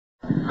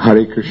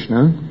Hare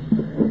Krishna.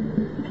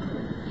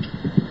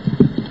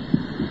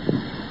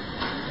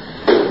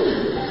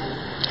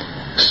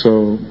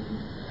 So,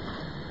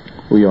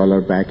 we all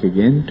are back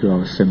again to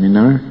our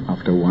seminar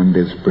after one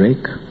day's break.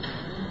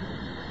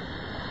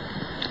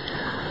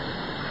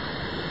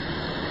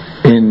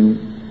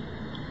 In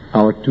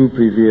our two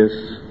previous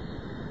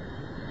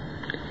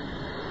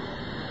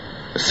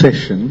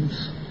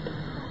sessions,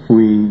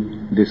 we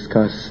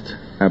discussed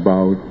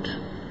about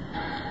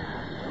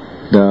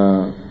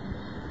the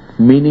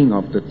meaning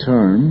of the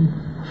term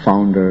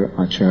founder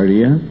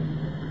Acharya,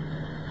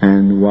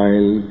 and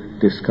while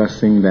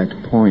discussing that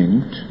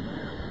point,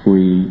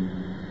 we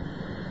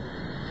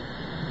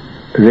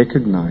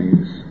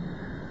recognize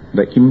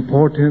the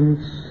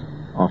importance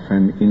of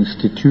an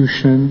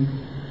institution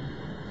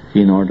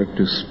in order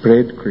to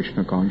spread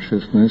Krishna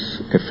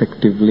consciousness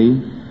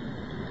effectively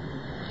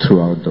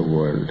throughout the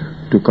world,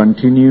 to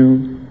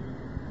continue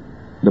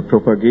the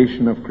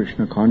propagation of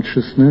Krishna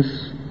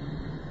consciousness,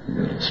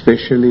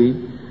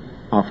 especially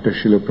after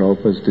Srila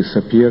Prabhupada's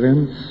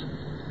disappearance.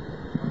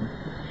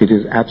 It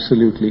is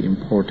absolutely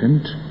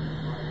important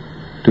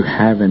to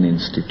have an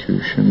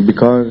institution,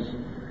 because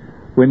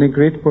when a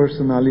great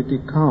personality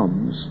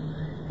comes,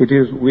 it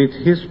is with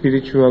his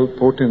spiritual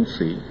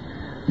potency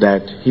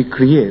that he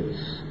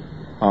creates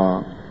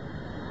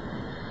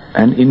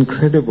an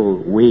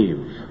incredible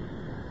wave.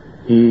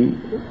 He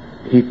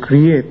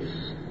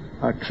creates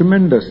a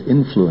tremendous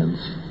influence.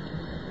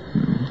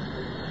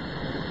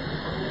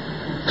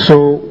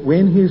 So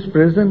when he is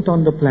present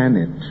on the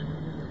planet,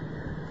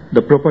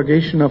 the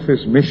propagation of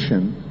his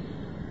mission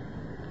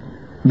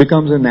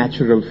becomes a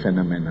natural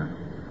phenomena.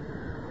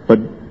 But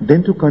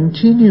then to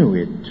continue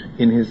it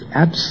in his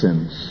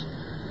absence,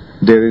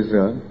 there is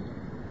a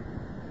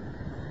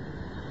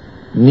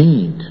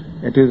need.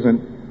 It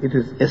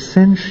is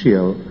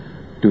essential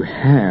to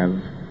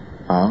have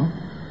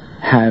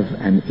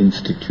an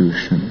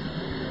institution,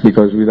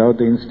 because without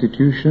the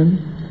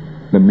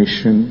institution, the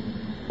mission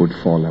would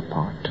fall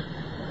apart.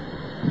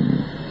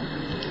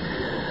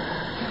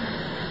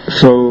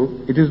 So,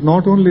 it is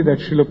not only that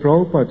Srila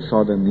Prabhupada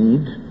saw the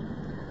need,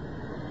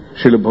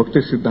 Srila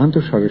Bhakti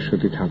Siddhanta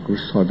Saraswati Thakur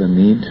saw the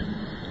need,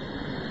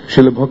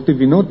 Srila Bhakti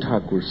Vinod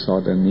Thakur saw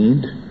the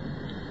need,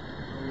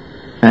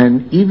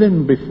 and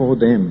even before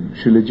them,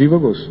 Srila Jiva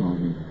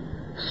Goswami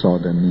saw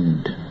the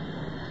need.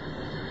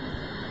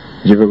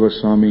 Jiva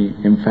Goswami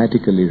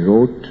emphatically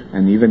wrote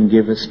and even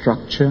gave a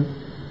structure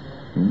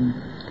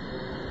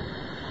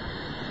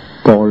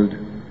called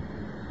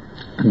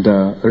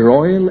the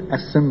Royal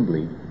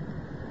Assembly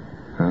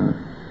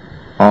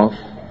of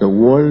the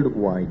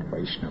worldwide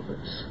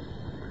Vaishnavas.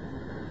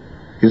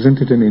 Isn't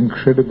it an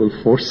incredible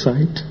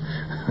foresight?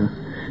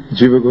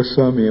 Jiva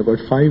Goswami, about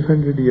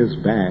 500 years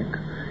back,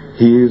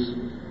 he is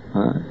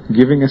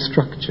giving a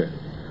structure.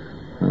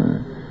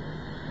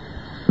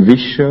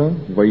 Vishwa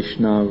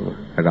Vaishnav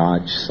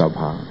Raj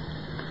Sabha,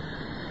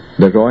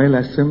 the Royal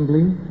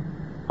Assembly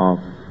of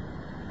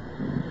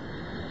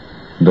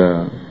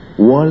the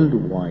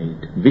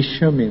worldwide.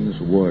 Vishwa means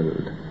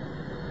world,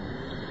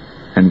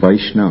 and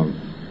Vaishnav,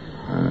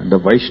 the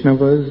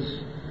Vaishnavas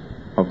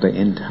of the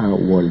entire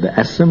world. The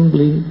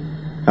assembly,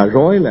 a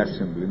royal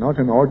assembly, not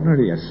an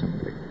ordinary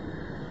assembly,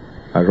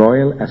 a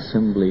royal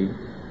assembly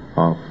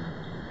of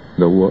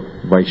the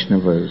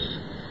Vaishnavas,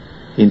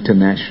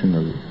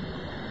 international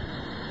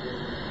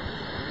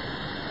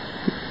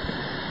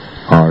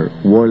or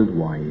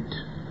worldwide.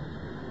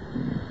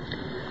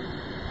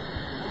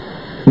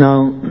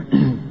 Now,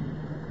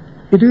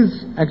 it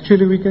is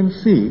actually, we can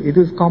see, it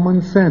is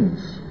common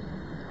sense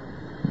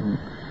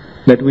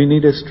that we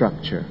need a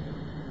structure.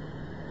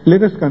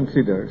 Let us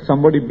consider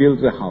somebody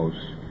builds a house,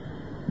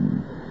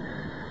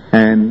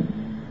 and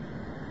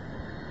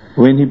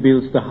when he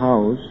builds the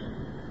house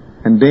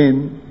and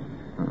then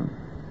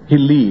he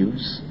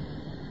leaves,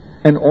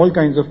 and all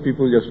kinds of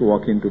people just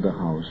walk into the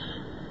house.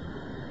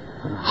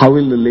 How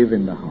will they live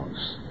in the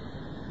house?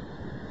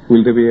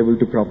 Will they be able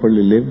to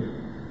properly live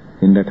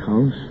in that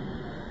house?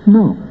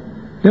 No.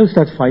 They'll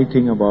start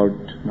fighting about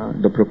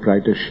the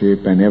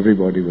proprietorship, and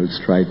everybody will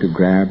try to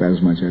grab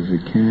as much as they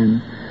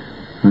can.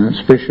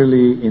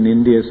 Especially in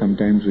India,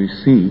 sometimes we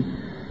see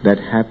that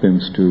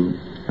happens to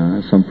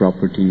some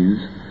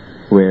properties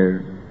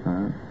where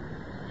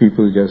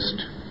people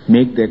just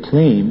make their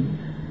claim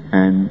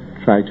and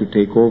try to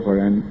take over,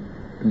 and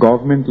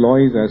government law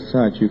is as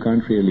such, you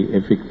can't really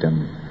evict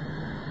them.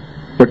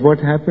 But what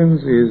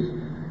happens is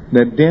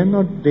that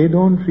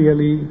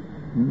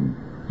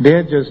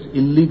they're just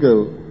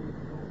illegal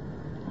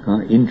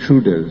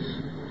intruders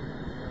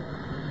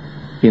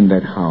in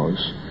that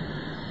house.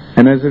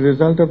 And as a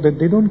result of that,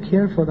 they don't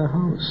care for the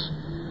house.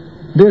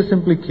 They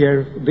simply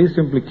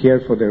care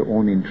for their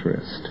own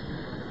interest,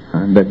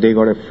 and that they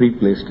got a free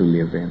place to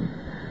live in.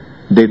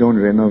 They don't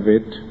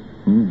renovate,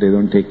 they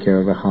don't take care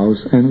of the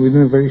house, and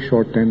within a very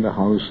short time the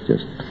house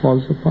just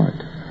falls apart.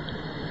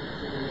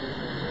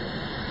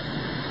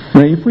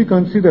 Now, if we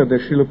consider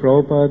that Srila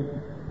Prabhupada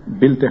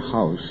built a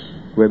house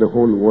where the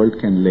whole world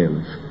can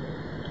live,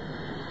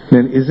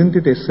 then isn't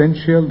it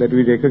essential that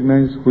we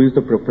recognize who is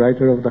the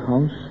proprietor of the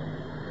house?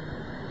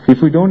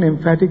 If we don't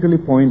emphatically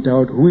point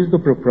out who is the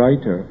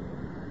proprietor,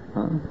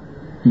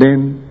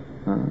 then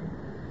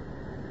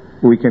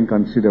we can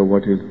consider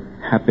what will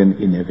happen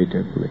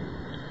inevitably.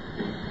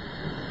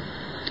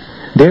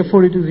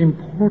 Therefore, it is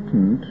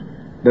important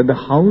that the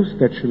house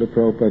that Srila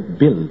Prabhupada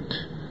built,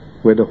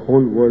 where the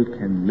whole world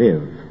can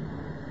live,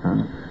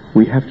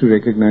 we have to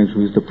recognize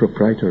who is the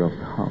proprietor of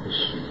the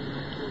house.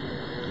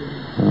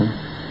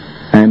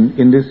 And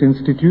in this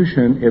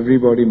institution,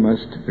 everybody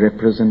must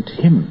represent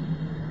him.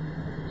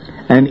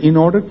 And in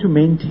order to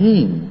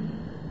maintain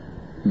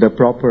the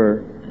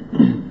proper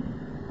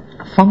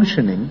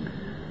functioning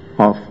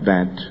of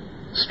that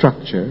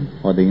structure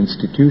or the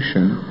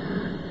institution,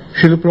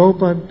 Srila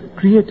Prabhupada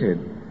created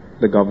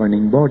the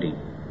governing body.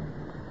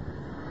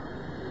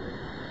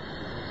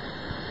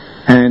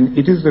 And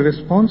it is the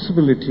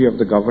responsibility of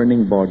the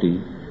governing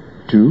body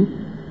to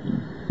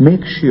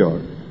make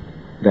sure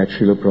that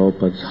Srila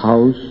Prabhupada's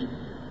house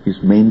is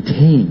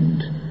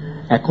maintained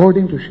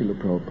according to Srila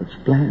Prabhupada's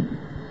plan.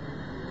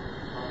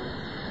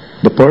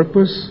 The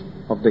purpose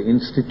of the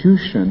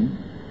institution,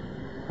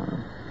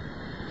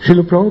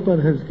 Srila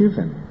Prabhupada has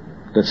given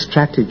the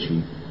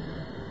strategy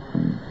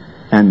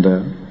and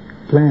the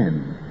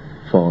plan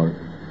for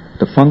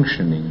the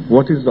functioning.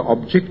 What is the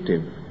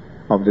objective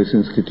of this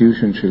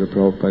institution Srila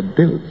Prabhupada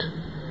built?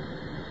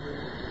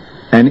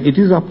 And it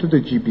is up to the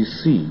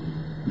GBC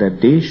that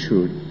they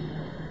should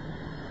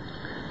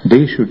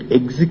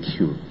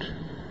execute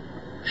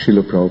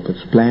Srila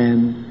Prabhupada's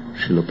plan,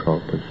 Srila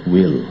Prabhupada's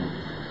will.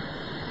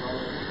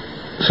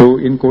 So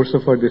in course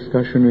of our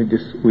discussion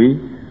we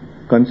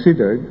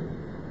considered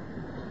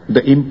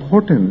the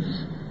importance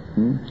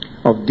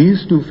of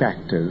these two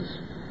factors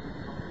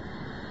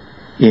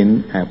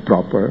in a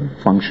proper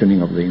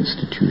functioning of the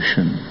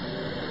institution.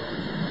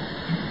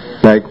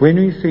 Like when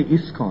we say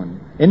ISKCON,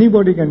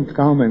 anybody can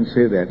come and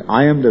say that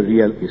I am the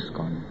real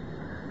ISKCON.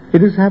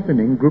 It is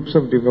happening. Groups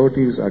of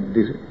devotees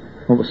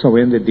so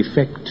when they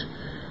defect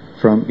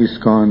from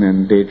ISKCON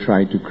and they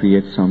try to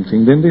create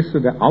something, then they say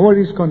that our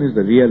ISKCON is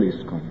the real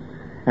ISKCON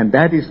and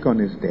that ISKCON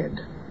is dead.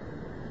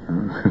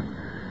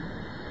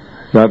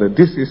 Rather,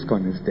 this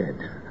ISKCON is dead.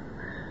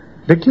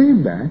 They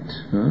claim that.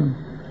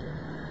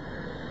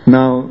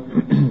 Now,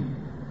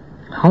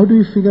 how do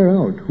we figure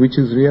out which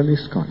is real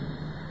ISKCON?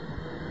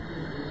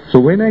 So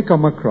when I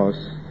come across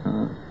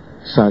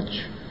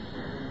such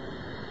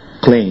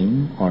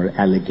claim or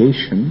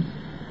allegation,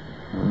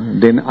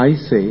 then I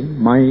say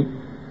my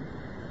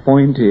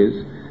point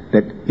is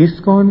that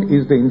ISKCON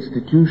is the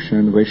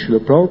institution where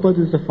Srila Prabhupada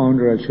is the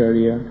founder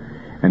Acharya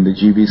and the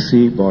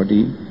GBC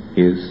body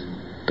is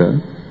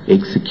the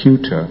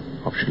executor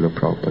of Srila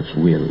Prabhupada's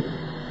will.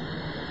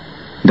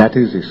 That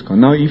is ISKCON.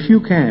 Now if you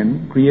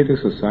can create a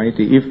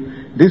society, if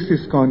this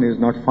ISKCON is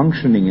not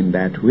functioning in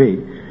that way,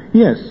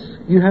 yes,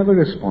 you have a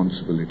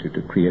responsibility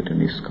to create an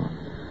ISKCON,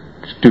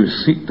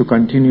 to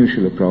continue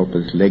Srila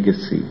Prabhupada's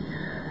legacy.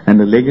 And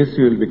the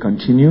legacy will be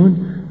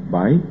continued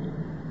by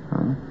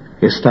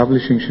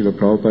establishing Srila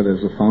Prabhupada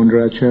as the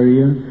founder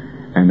Acharya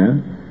and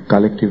a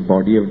collective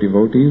body of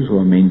devotees who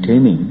are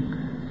maintaining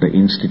the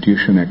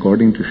institution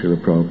according to Srila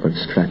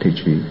Prabhupada's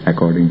strategy,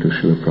 according to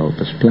Srila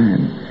Prabhupada's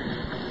plan.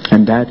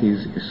 And that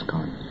is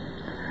ISKCON.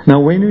 Now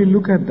when we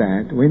look at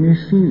that, when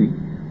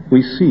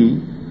we see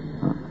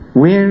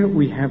where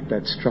we have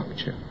that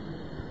structure.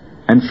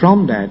 And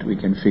from that we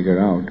can figure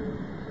out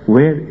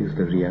where is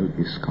the real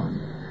ISKCON.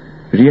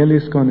 Real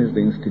ISKCON is the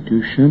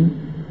institution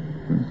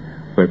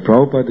where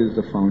Prabhupada is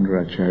the founder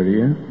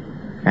Acharya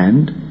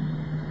and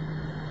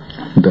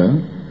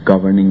the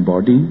governing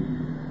body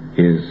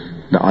is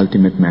the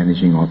ultimate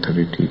managing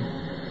authority.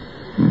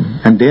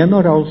 And they are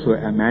not also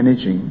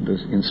managing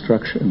this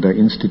the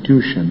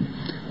institution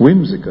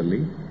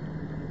whimsically,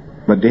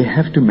 but they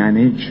have to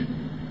manage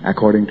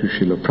according to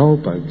Srila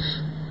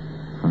Prabhupada's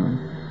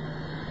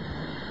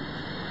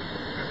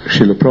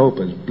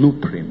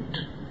blueprint,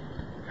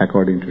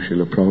 according to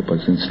Srila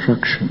Prabhupada's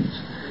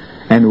instructions.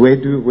 And where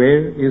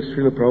is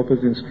Srila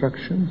Prabhupada's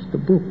instructions? The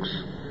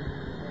books.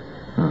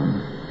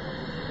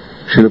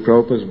 Srila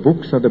Prabhupada's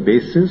books are the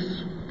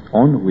basis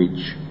on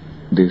which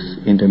this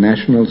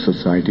International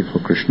Society for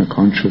Krishna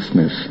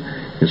Consciousness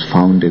is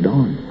founded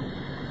on.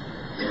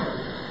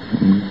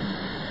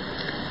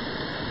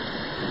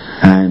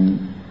 And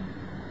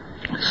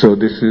so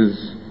this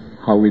is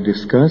how we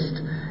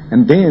discussed.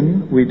 And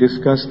then we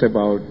discussed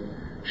about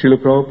Srila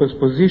Prabhupada's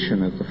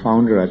position as the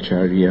founder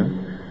Acharya.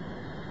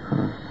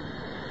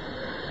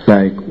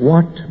 Like,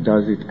 what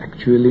does it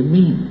actually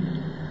mean?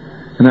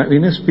 Now,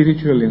 in a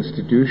spiritual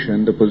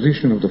institution, the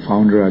position of the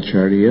founder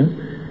Acharya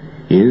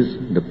is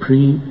the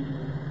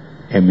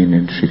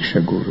preeminent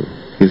Shiksha Guru,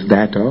 is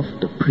that of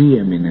the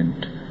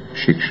preeminent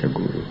Shiksha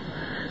Guru.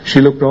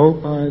 Srila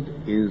Prabhupada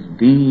is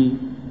the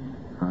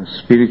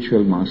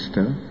spiritual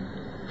master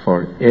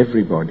for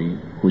everybody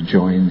who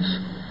joins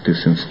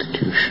this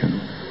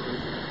institution.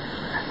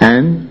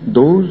 And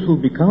those who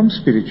become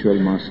spiritual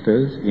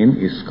masters in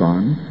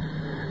ISKCON,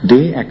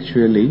 they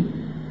actually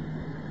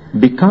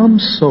become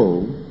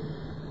so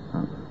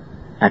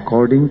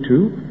according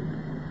to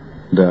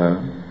the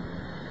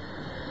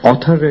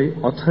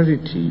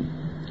authority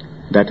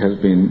that has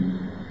been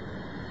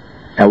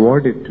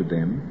awarded to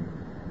them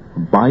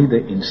by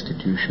the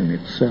institution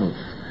itself.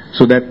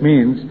 So that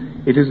means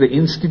it is the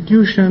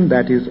institution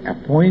that is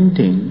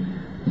appointing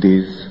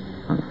these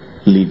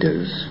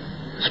leaders,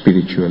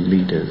 spiritual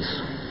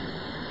leaders.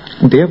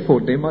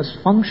 Therefore, they must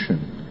function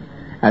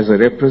as a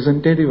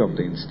representative of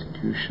the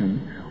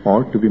institution,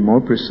 or to be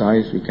more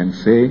precise, we can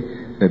say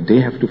that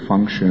they have to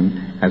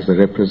function as the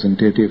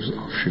representatives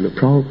of Srila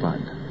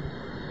Prabhupada.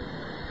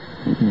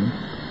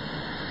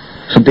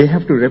 So they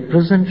have to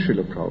represent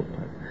Srila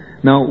Prabhupada.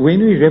 Now, when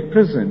we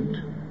represent,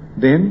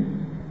 then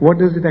what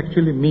does it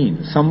actually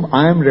mean?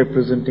 I am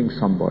representing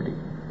somebody.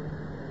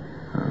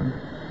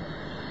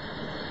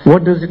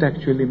 What does it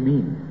actually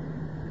mean?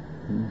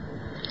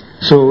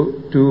 So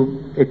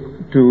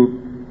to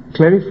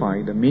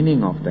clarify the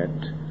meaning of that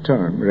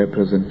term,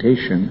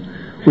 representation,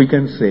 we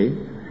can say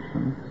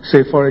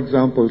for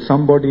example,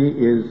 somebody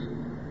is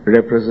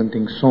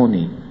representing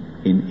Sony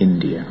in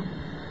India.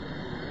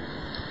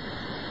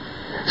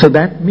 So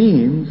that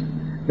means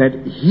that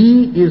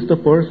he is the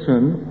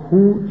person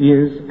who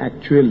is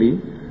actually,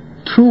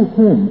 through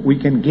whom we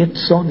can get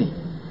Sony.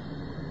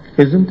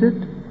 Isn't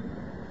it?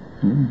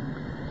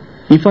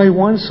 If I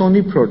want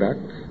Sony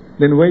products,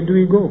 then where do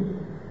we go?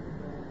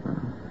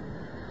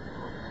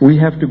 We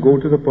have to go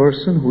to the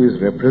person who is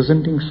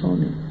representing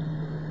Sony.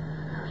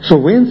 So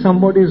when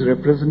somebody is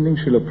representing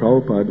Srila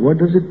Prabhupada, what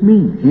does it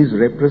mean? He is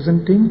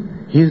representing,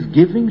 he is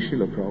giving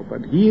Srila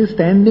Prabhupada. He is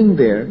standing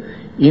there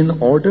in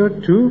order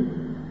to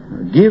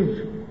give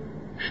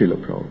Srila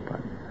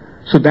Prabhupada.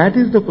 So that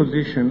is the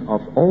position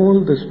of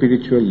all the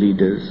spiritual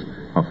leaders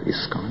of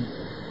ISKCON.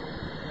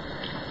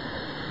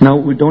 Now,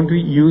 we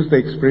use the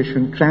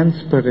expression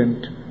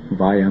transparent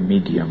via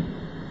medium.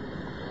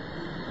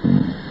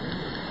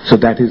 So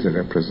that is a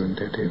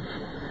representative.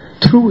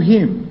 Through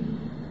him,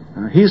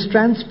 he is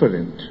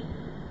transparent.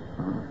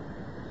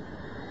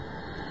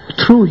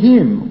 Through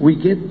him, we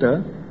get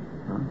the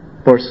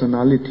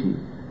personality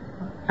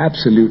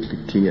absolutely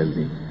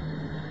clearly.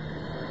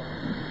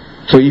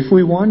 So if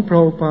we want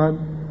Prabhupada,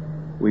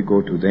 we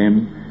go to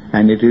them,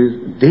 and it is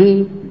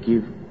they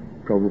give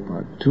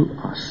Prabhupada to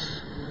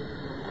us.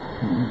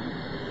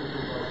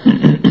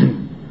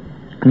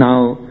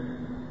 Now,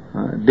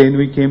 then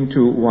we came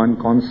to one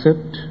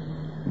concept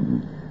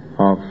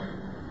of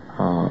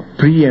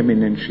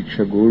preeminent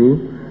Shiksha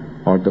Guru,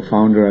 or the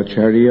founder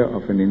Acharya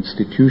of an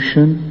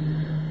institution,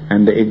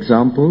 and the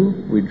example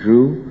we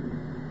drew.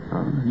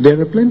 There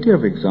are plenty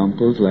of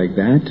examples like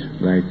that,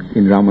 like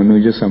in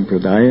Ramanuja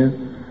Sampradaya.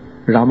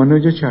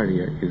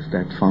 Ramanujacharya is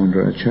that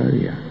founder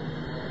Acharya.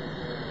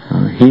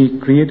 He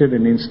created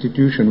an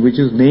institution which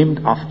is named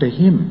after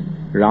him,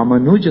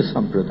 Ramanuja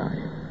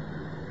Sampradaya.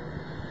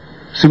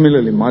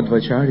 Similarly,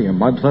 Madhvacharya,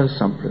 Madhva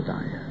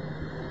Sampradaya.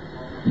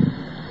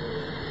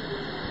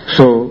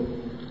 So,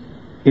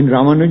 in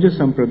Ramanuja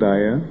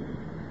Sampradaya,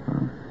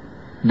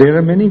 there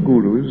are many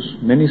gurus,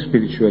 many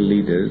spiritual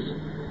leaders,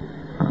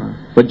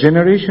 but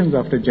generations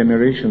after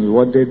generations,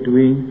 what they're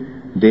doing,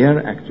 they are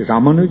actually,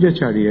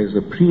 Ramanujacharya is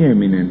the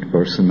preeminent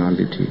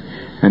personality,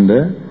 and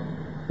the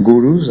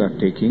gurus are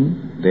taking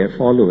their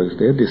followers,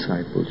 their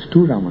disciples to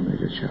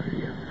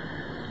Ramanujacharya.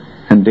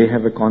 And they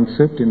have a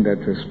concept in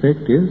that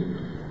respect is,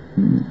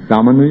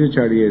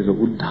 Ramanujacharya is the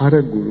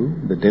Uddhara Guru,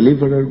 the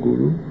deliverer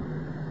Guru,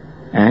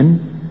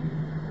 and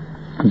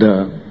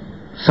the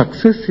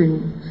successors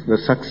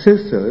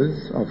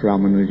of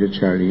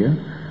Ramanujacharya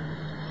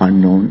are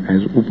known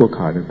as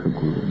Upakaraka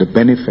Guru, the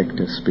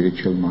benefactor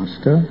spiritual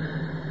master.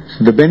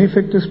 So the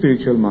benefactor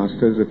spiritual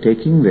masters are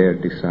taking their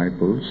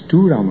disciples to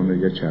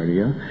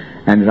Ramanujacharya,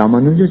 and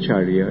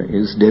Ramanujacharya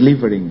is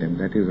delivering them.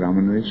 That is,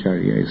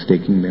 Ramanujacharya is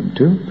taking them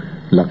to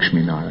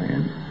Lakshmi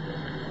Narayan.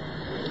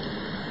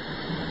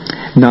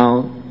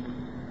 Now,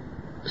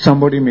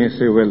 somebody may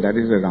say, well, that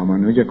is a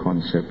Ramanuja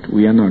concept.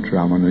 We are not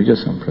Ramanuja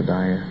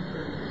Sampradaya.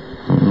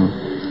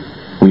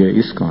 We are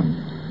ISKCON.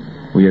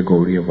 We are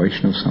Gauriya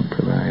Vaishnava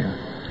Sampradaya.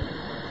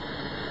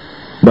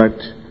 But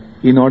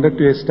in order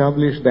to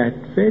establish that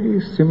very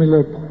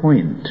similar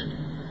point,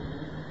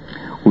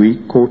 we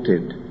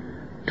quoted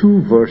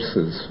 2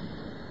 verses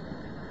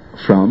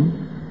from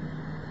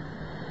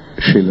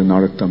Srila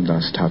Narottam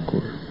Das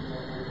Thakur.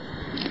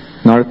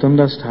 Narottam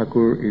Das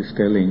Thakur is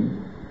telling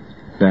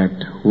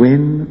that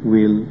when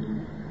will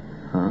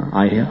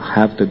I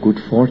have the good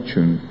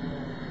fortune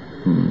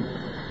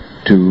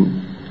to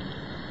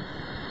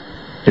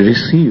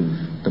receive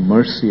the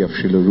mercy of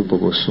Srila Rupa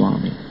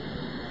Goswami.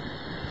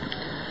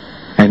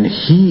 And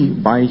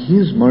by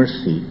his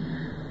mercy,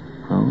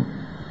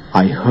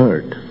 I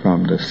heard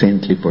from the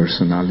saintly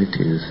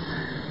personalities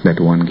that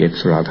one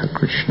gets Radha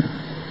Krishna.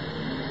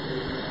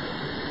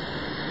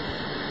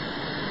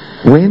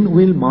 When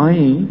will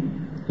my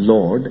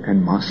Lord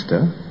and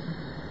Master,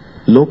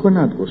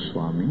 Lokanath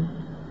Goswami,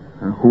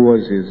 who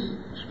was his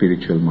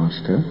spiritual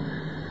master,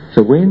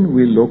 so when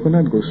will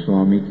Lokanath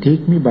Goswami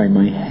take me by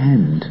my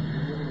hand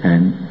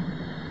and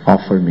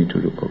offer me to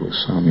Rupa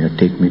Goswami, or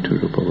take me to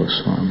Rupa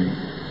Goswami?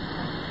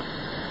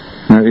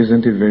 Now,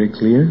 isn't it very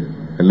clear?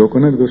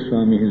 Lokanath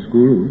Goswami, his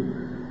guru,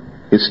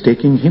 is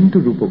taking him to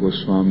Rupa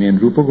Goswami,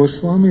 and Rupa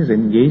Goswami is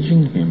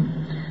engaging him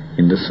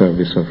in the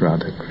service of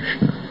Radha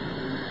Krishna.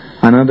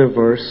 Another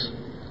verse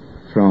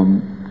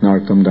from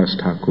Narottam Das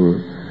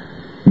Thakur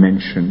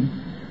mentioned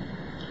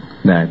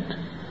that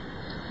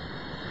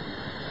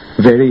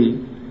very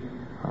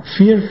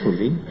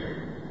fearfully,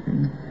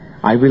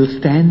 I will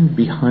stand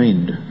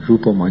behind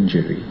Rupa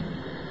Manjari.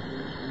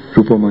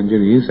 Rupa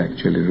Manjari is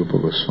actually Rupa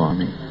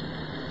Goswami.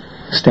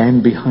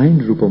 Stand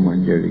behind Rupa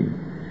Manjari,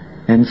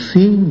 and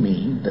seeing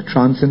me, the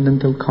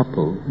transcendental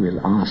couple will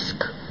ask,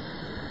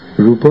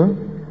 Rupa,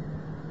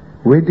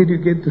 where did you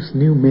get this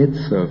new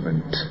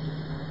maidservant?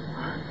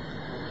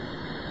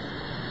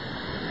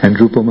 And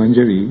Rupa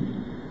Manjari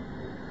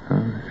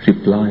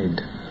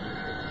replied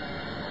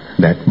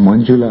that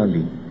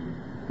Manjulali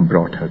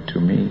brought her to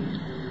me.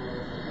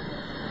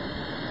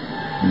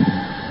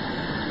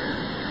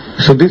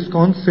 So this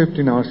concept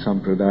in our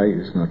sampradaya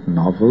is not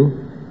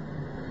novel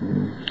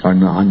or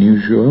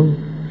unusual.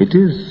 It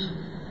is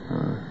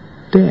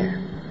there.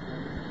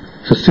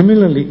 So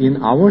similarly, in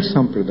our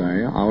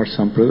sampradaya, our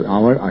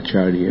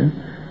Acharya,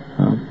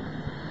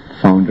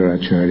 founder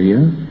Acharya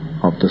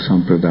of the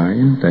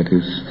sampradaya, that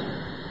is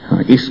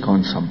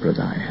ISKCON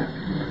sampradaya.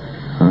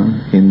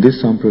 In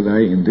this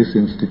sampradaya, in this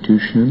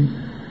institution,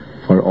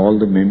 for all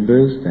the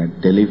members,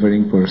 that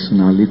delivering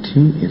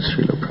personality is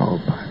Srila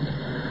Prabhupada.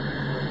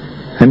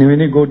 And when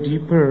you go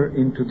deeper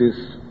into this,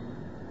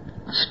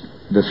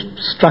 the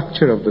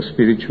structure of the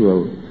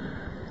spiritual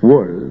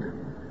world,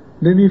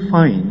 then we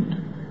find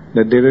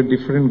that there are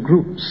different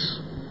groups,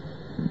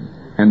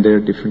 and there are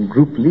different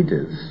group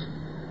leaders.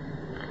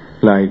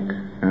 Like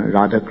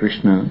Radha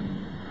Krishna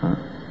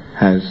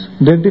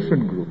there are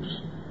different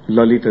groups.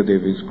 Lalita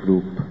Devi's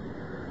group,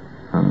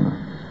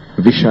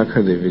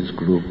 Vishakha Devi's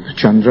group,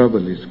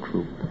 Chandrabali's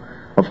group.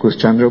 Of course,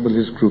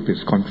 Chandrabali's group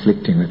is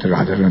conflicting with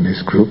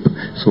Radharani's group,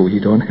 so we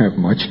don't have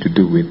much to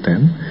do with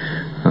them.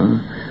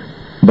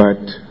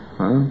 But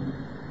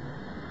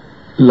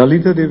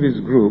Lalita Devi's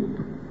group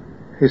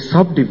is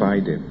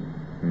subdivided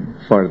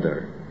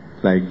further.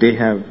 Like they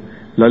have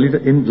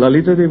in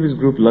Lalita Devi's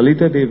group,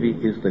 Lalita Devi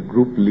is the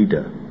group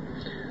leader.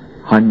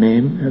 Her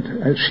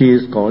name, she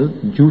is called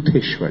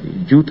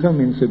Jutheshwari. Jutha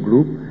means a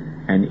group,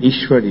 and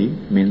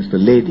Ishwari means the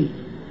lady.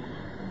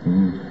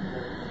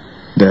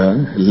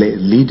 The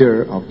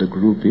leader of the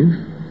group is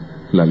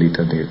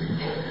Lalita Devi.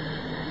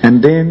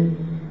 And then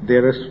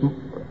there are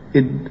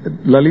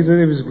Lalita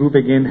Devi's group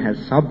again has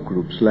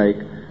subgroups, like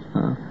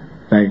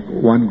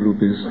one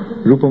group is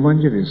Rupa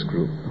Manjari's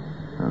group.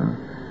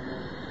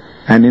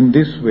 And in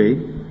this way,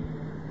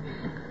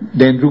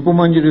 then Rupa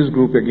Manjari's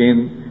group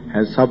again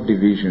has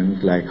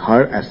subdivisions, like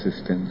her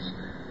assistants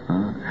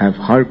have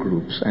her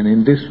groups, and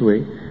in this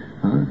way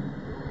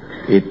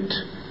it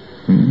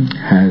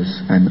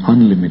has an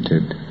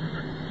unlimited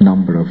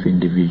number of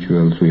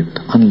individuals with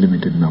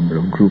unlimited number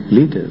of group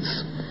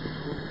leaders.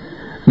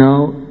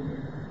 Now,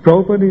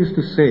 Prabhupada used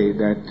to say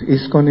that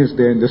ISKCON is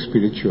there in the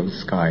spiritual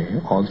sky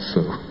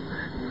also.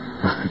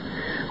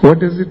 What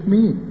does it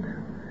mean?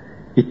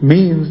 It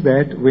means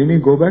that when we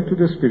go back to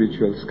the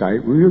spiritual sky,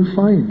 we will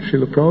find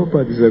Srila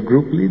Prabhupada is a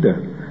group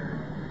leader.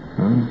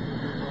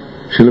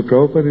 Srila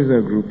Prabhupada is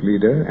a group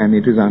leader, and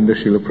it is under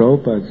Srila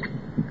Prabhupada's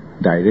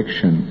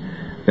direction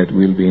that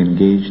we'll be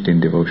engaged in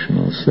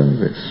devotional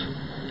service.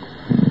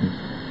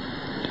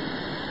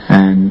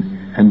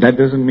 And that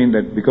doesn't mean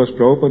that because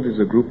Prabhupada is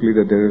a group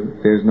leader,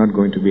 there is not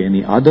going to be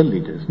any other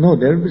leaders. No,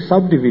 there will be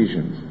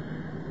subdivisions.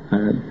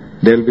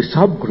 There will be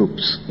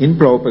subgroups in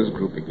Prabhupada's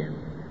group again.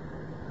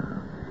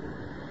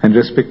 And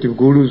respective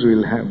gurus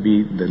will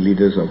be the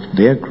leaders of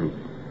their group,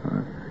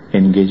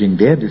 engaging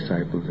their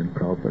disciples in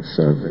Prabhupada's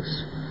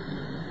service.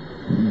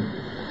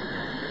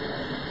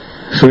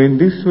 So in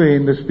this way,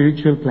 in the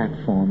spiritual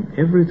platform,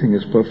 everything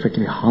is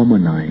perfectly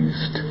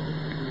harmonized.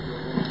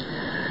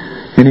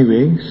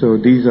 Anyway, so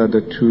these are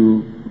the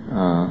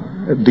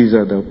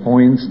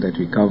points that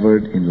we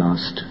covered in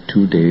last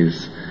 2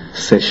 days'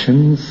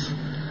 sessions.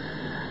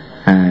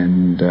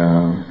 And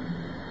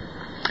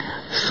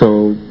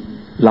so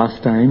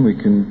last time we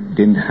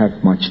didn't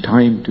have much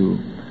time to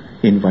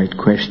invite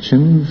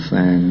questions,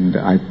 and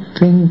I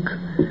think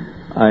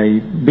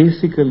I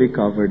basically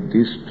covered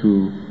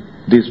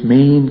this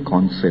main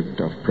concept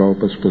of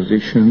Prabhupada's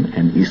position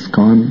and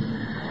ISKCON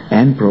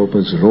and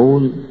Prabhupada's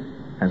role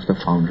as the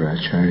founder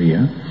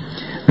Acharya.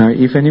 Now,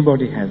 if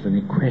anybody has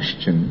any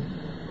question,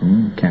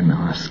 can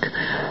ask.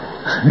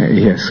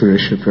 Yes,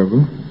 Suresh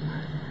Prabhu.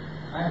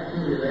 I have two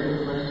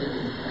related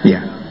questions.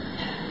 Yeah.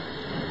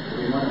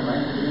 Do you want to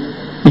write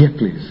this? Yeah,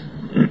 please.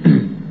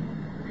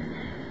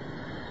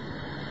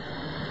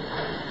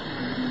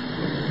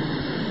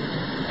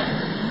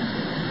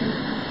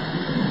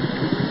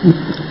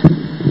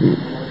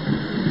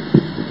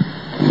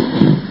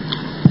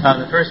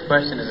 The first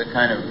question is a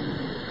kind of...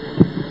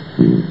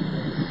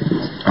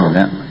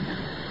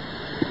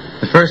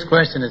 The first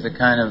question is a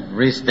kind of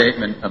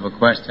restatement of a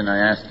question I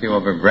asked you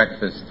over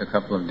breakfast a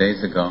couple of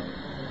days ago.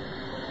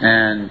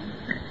 And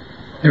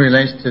it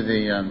relates to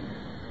the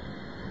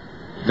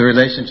the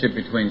relationship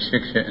between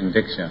Shiksha and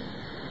Diksha.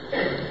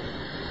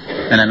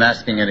 And I'm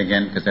asking it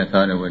again because I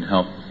thought it would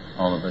help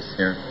all of us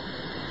here.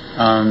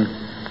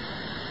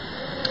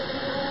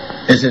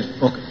 Is it,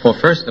 well,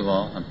 first of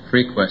all, a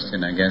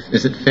pre-question, I guess,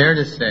 is it fair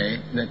to say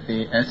that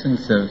the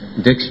essence of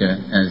Diksha,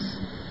 as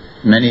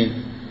many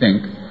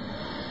think,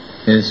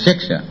 is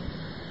Shiksha?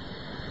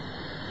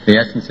 The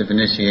essence of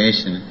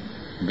initiation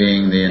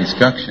being the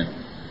instruction.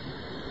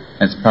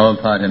 As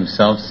Prabhupada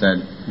himself said,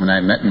 when I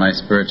met my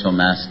spiritual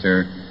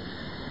master,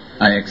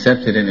 I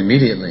accepted it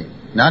immediately.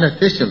 Not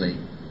officially,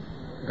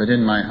 but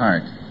in my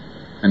heart.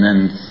 And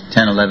then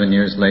 10, 11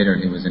 years later,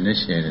 he was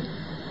initiated.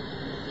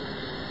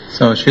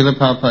 So Srila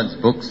Prabhupada's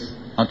books,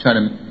 I'll try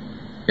to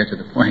get to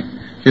the point.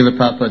 Srila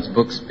Prabhupada's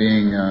books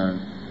being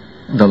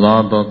the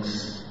law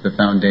books, the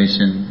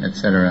foundation,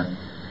 etc.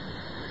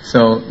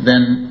 So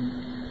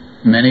then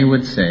many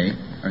would say,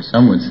 or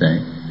some would say,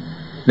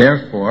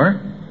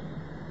 therefore,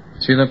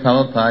 Srila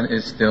Prabhupada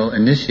is still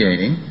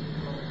initiating.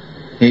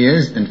 He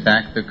is, in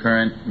fact, the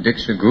current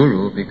Diksha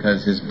Guru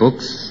because his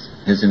books,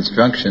 his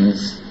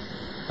instructions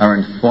are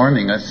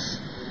informing us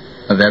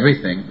of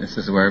everything. This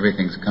is where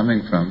everything's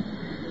coming from.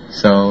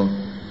 So,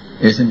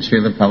 isn't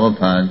Srila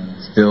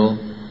Prabhupada still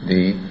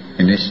the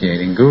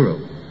initiating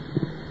Guru?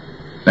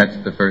 That's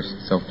the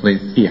first, so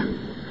please. Yeah.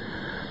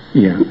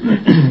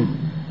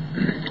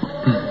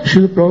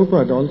 Srila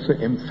Prabhupada also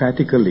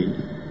emphatically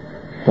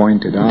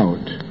pointed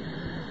out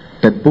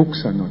that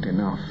books are not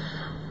enough.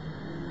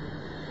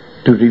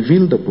 To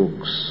reveal the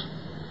books,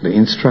 the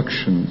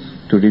instructions,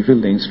 to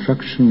reveal the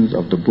instructions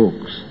of the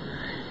books,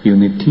 you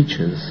need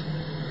teachers.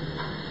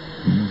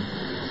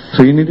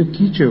 So you need a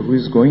teacher who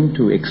is going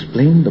to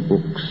explain the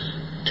books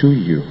to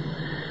you.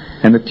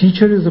 And the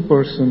teacher is a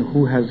person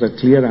who has a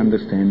clear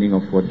understanding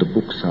of what the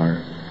books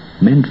are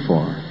meant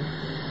for.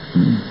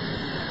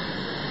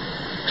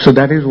 So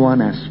that is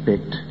one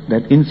aspect,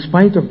 that in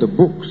spite of the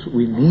books,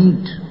 we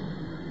need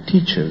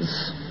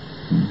teachers.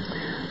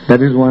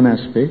 That is one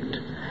aspect.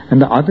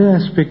 And the other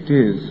aspect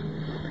is,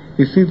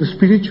 you see, the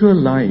spiritual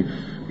life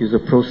is a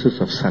process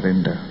of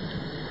surrender.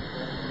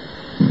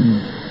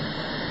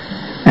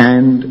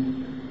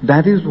 And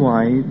that is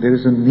why there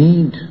is a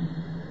need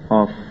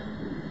of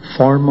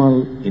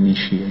formal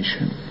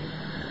initiation.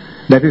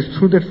 That is,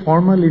 through that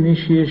formal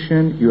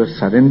initiation, you are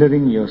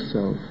surrendering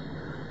yourself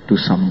to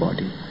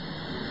somebody.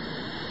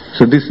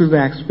 So this is the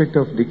aspect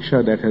of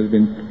Diksha that has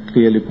been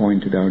clearly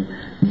pointed out.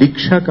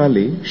 Diksha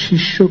kale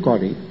shishya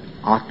kare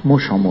atma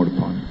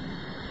samorpan.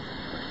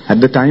 At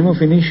the time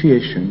of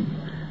initiation,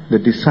 the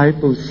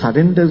disciple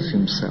surrenders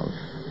himself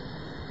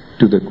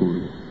to the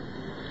Guru.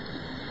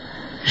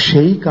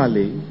 Shei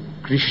kale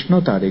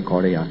Krishna tare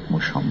kare atma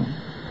sama.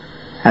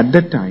 At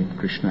that time,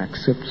 Krishna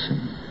accepts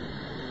him.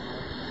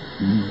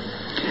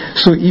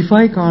 So if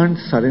I can't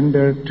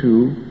surrender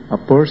to a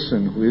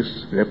person who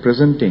is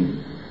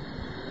representing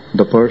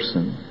the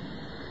person,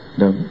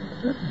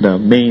 the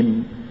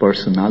main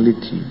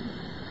personality,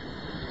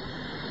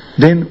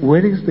 then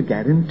where is the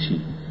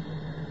guarantee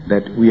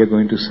that we are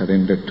going to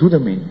surrender to the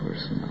main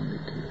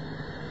personality?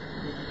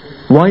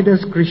 Why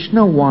does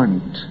Krishna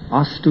want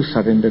us to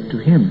surrender to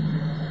him?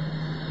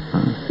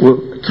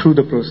 Through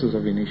the process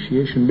of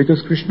initiation,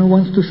 because Krishna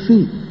wants to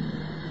see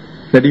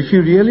that if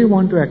you really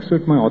want to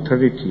accept my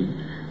authority,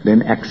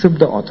 then accept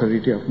the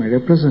authority of my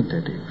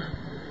representative.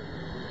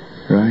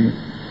 Right?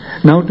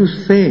 Now to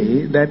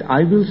say that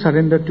I will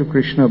surrender to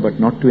Krishna but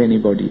not to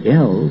anybody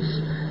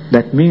else,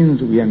 that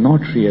means we are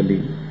not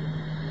really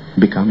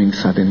becoming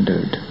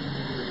surrendered.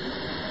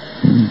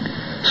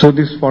 So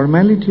this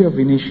formality of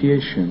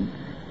initiation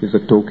is a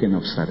token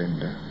of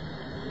surrender.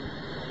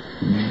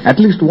 At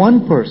least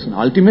one person.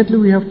 Ultimately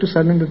we have to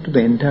surrender to the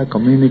entire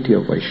community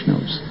of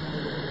Vaishnavas.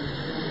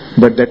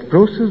 But that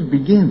process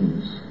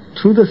begins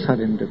through the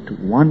surrender to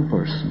one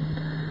person.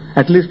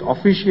 At least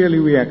officially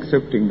we are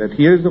accepting that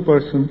here is the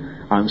person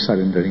I am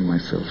surrendering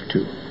myself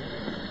to.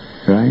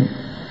 Right?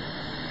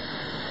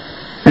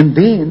 And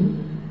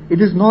then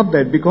it is not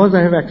that because I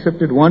have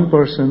accepted one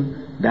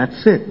person,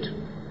 that's it.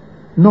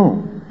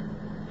 No.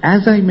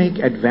 As I make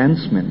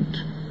advancement,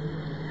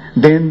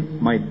 then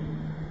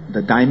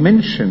the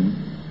dimension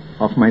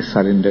of my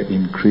surrender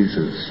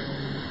increases.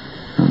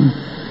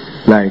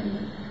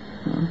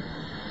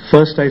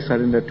 First I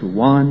surrender to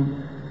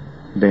one,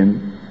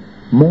 then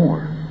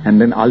more,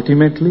 and then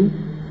ultimately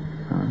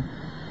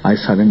I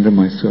surrender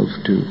myself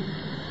to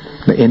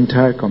the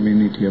entire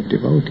community of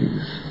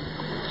devotees.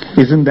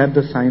 Isn't that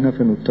the sign of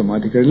an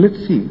Uttamadhikari?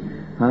 Let's see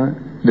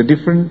the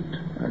different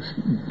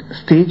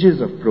stages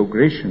of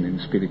progression in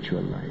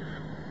spiritual life.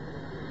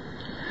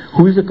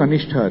 Who is a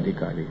Kanishtha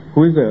Adhikari?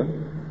 Who is a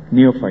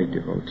neophyte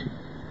devotee?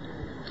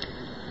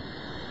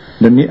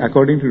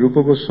 According to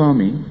Rupa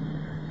Goswami,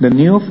 the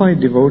neophyte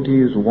devotee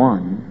is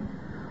one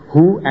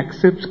who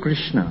accepts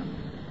Krishna.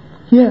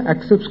 He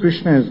accepts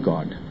Krishna as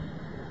God.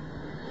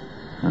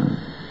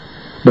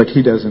 But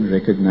he doesn't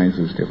recognize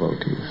his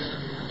devotees.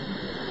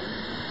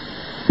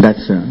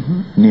 That's a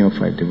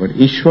neophyte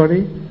devotee.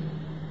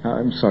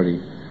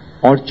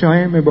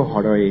 Orchayam eba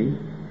haraye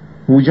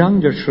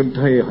pujang ja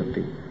shraddhaye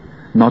hati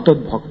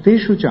Natad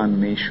bhakteshu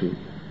channeshu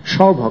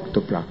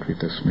sabhakta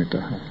prakrita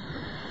smritaha.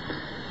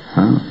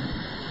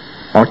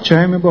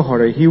 Archayameva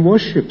Hare, he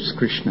worships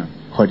Krishna,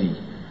 Hari.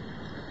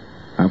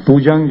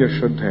 Pujanga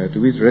Shraddhayatu,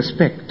 with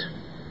respect.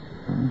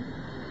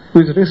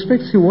 With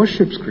respect he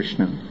worships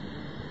Krishna.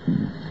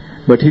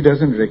 But he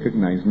doesn't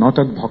recognize,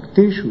 Natad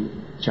bhakteshu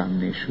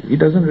channeshu. He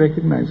doesn't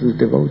recognize his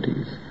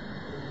devotees.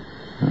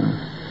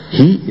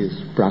 He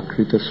is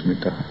prakrita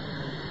smritaha.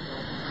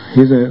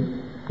 He is a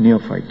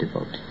neophyte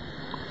devotee.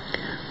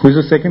 Who is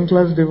a second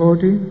class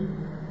devotee?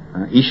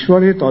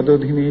 Ishware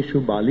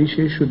tadadhineshu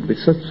balisheshu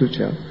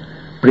dvisatsucha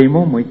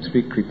premo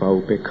maitri kripa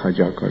upekha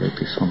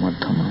jakarati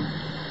samadhama.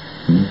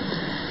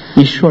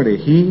 Ishware,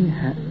 he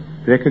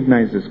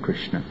recognizes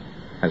Krishna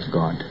as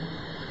God.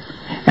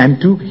 And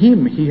to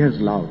him he has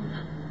love.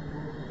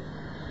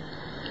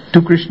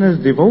 To Krishna's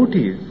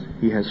devotees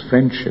he has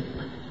friendship.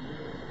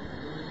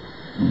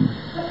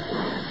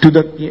 To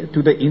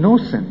the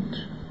innocent,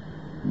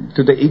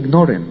 to the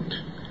ignorant,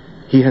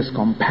 he has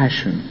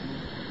compassion.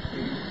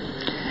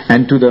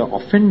 And to the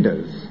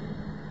offenders,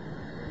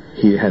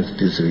 he has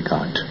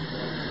disregard.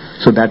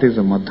 So that is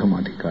a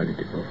Madhyamadhikari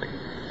devotee.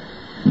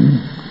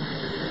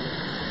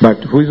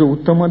 But who is a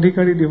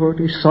Uttamadhikari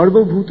devotee?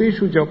 Sarva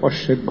bhuteshu ja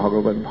pashyat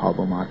bhagavad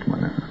bhavam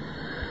atmana.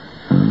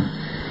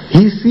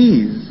 He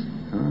sees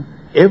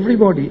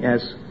everybody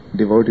as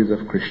devotees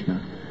of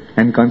Krishna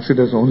and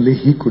considers only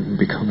he could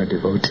become a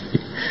devotee.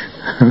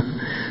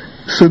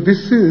 So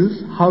this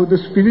is how the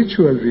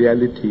spiritual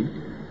reality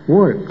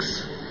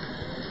works.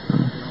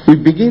 We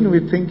begin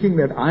with thinking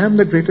that I am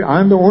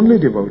the only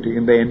devotee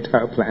in the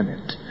entire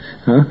planet.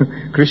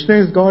 Krishna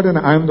is God and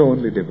I am the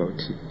only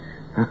devotee.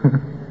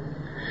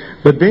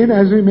 But then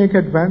as we make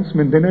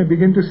advancement, then I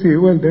begin to see,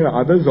 well, there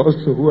are others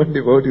also who are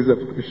devotees of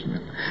Krishna.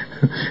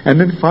 And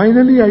then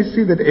finally I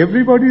see that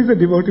everybody is a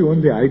devotee,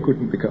 only I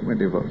couldn't become a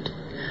devotee.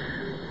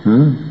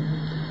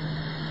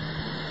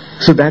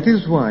 So that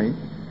is why,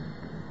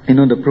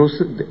 the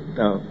process,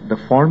 the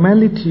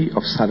formality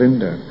of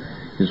surrender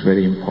is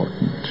very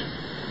important.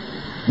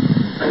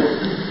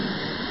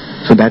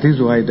 So that is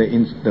why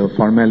the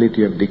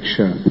formality of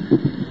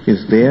Diksha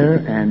is there.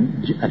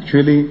 And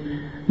actually,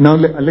 now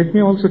let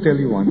me also tell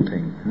you one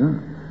thing.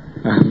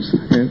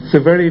 It's a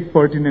very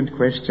pertinent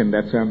question,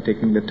 that's why I'm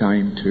taking the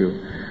time to,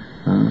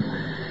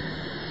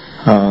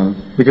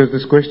 because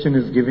this question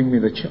is giving me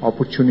the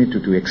opportunity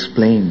to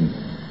explain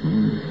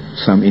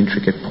some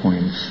intricate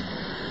points.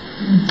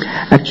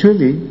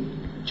 Actually,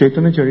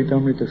 Chaitanya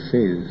Charitamrita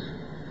says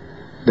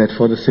that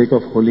for the sake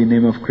of holy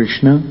name of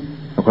Krishna,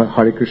 of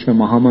Hare Krishna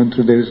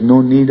Mahamantra, there is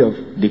no need of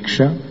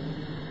Diksha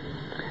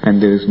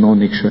and there is no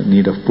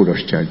need of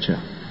Purascharja,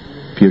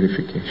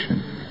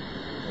 purification.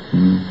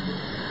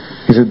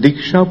 He says,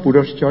 Diksha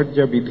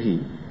Purascharja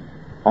Vidhi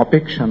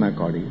Apekshana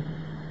Kari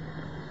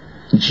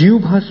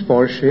Jivbha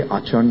Sparshe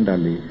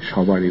Achandali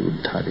Shabari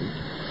Uddhari.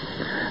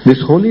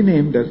 This holy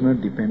name does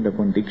not depend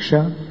upon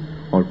Diksha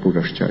or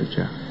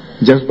Purascharja.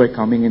 Just by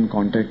coming in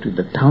contact with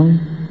the tongue,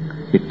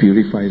 it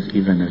purifies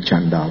even a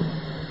chandal,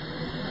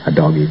 a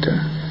dog eater.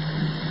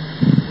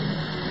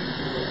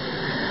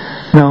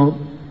 Now,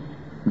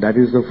 that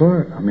is the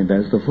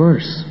that's the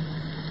verse.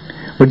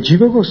 But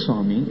Jiva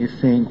Goswami is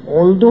saying,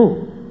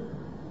 although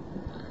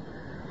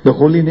the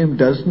holy name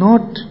does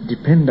not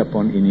depend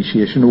upon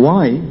initiation.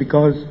 Why?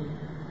 Because,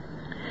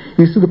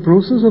 you see, the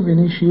process of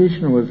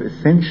initiation was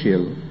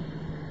essential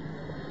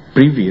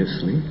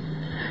previously,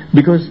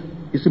 because,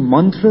 you see,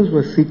 mantras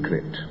were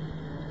secret.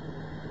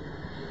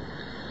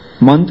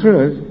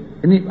 Mantras,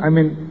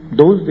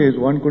 those days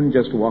one couldn't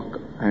just walk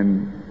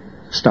and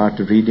start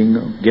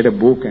reading, get a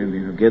book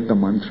and get the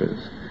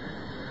mantras,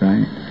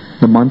 right?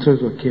 The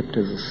mantras were kept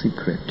as a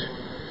secret.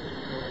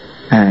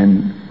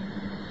 And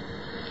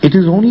it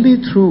is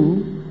only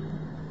through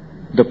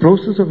the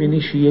process of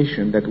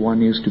initiation that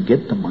one used to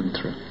get the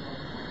mantra.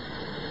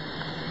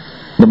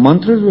 The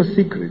mantras were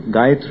secret.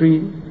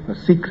 Gayatri was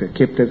secret,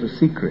 kept as a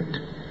secret.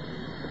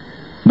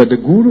 But the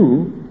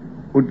Guru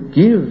would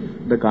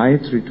give the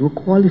Gayatri to a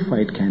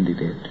qualified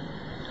candidate.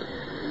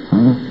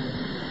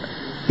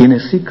 In a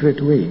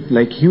secret way.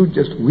 Like he would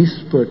just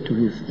whisper to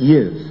his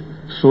ears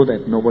so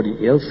that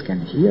nobody else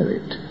can hear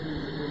it.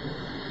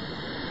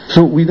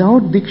 So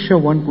without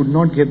Diksha one could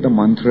not get the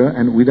mantra,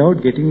 and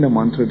without getting the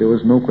mantra there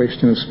was no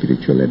question of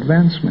spiritual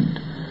advancement.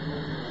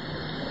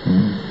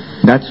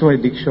 That's why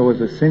Diksha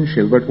was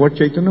essential. But what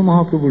Chaitanya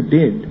Mahaprabhu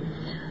did,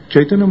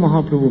 Chaitanya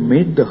Mahaprabhu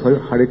made the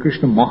Hare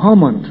Krishna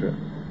Mahamantra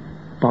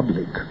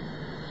public.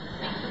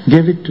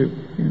 Gave it to,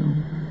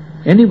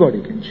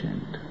 anybody can chant.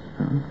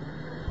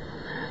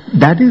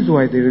 That is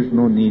why there is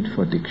no need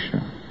for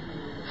Diksha,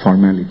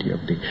 formality of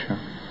Diksha.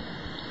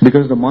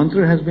 Because the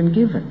mantra has been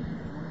given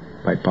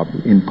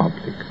in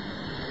public.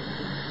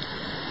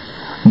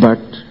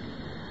 But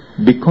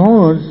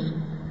because,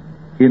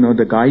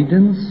 the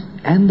guidance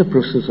and the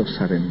process of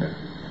surrender,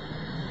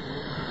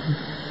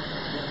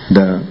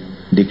 the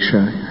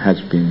Diksha has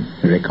been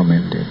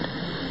recommended.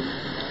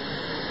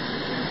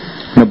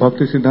 Now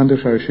Bhakti Siddhanta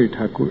Saraswati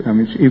Thakur,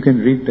 you can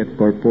read that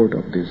purport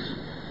of this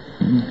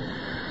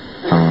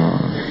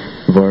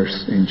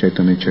verse in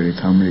Chaitanya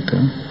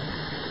Charitamrita,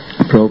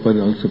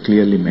 Prabhupada also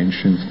clearly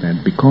mentions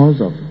that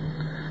because of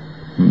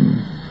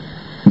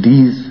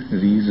these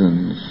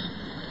reasons,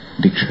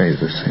 Diksha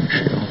is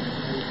essential.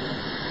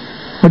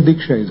 But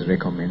Diksha is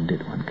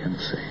recommended, one can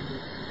say.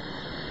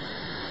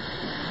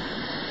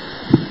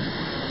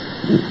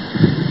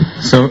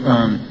 So,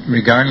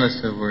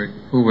 regardless of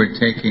whom we're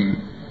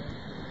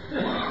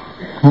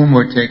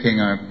taking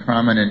our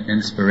prominent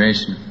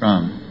inspiration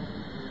from,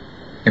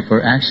 if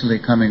we're actually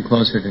coming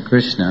closer to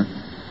Krishna,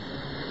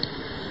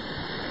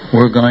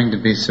 we're going to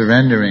be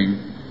surrendering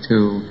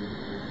to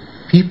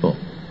people,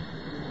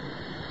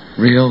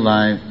 real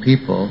live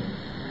people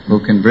who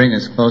can bring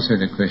us closer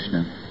to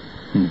Krishna.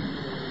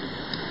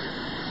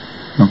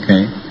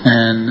 Okay,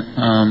 and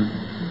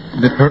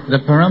the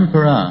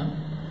parampara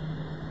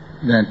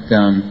that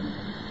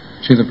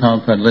Srila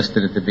Prabhupada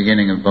listed at the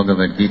beginning of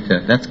Bhagavad Gita,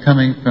 that's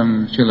coming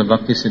from Srila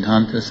Bhakti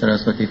Siddhanta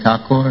Saraswati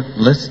Thakur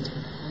list,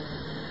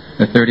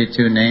 the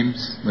 32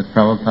 names with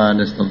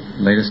Prabhupada as the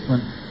latest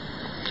one?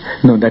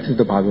 No, that is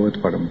the Bhagavad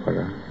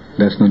Parampara.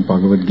 That's not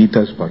Bhagavad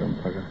Gita's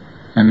Parampara.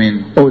 I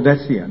mean... Oh,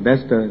 that's the line.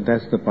 That's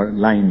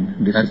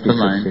the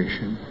line.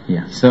 Cessation.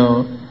 Yeah.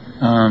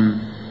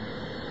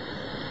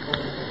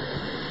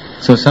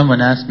 So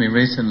someone asked me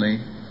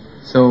recently,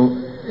 so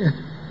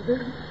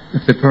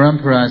if the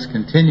parampara is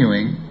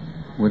continuing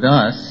with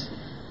us,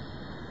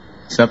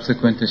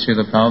 subsequent to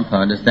Srila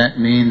Prabhupada, does that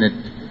mean that,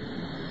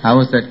 how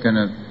does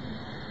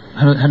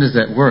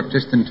that work,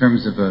 just in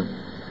terms of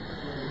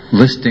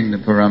listing the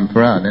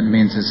parampara? That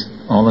means it's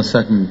all of a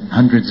sudden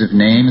hundreds of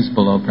names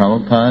below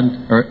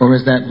Prabhupada? Or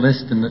is that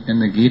list in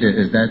the Gita,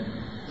 is that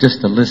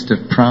just a list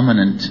of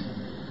prominent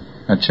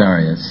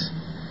acharyas?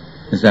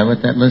 Is that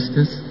what that list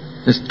is?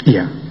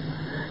 Yeah.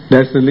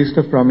 That's the list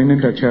of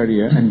prominent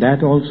acharya, and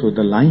that also,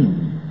 the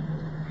line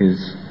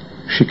is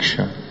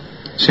Shiksha.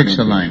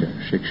 Shiksha line.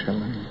 Shiksha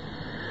line.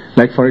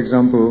 Like, for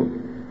example,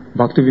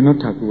 Bhaktivinoda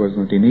Thakur was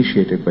not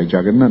initiated by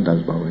Jagannath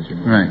Das Babaji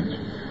Maharaj. Right.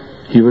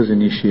 He was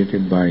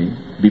initiated by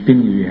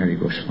Bipin Giri Hari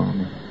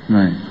Goswami.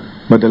 Right.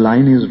 But the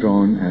line is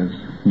drawn as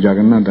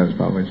Jagannath Das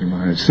Babaji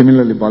Maharaj.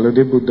 Similarly,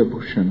 Baladev Buddha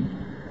Bhushan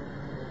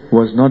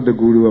was not the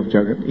guru of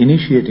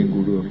initiating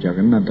guru of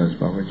Jagannath Das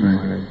Babaji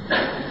Maharaj.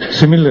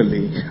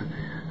 Similarly,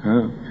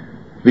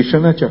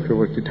 Vishwanath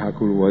Chakravarti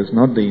Thakur was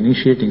not the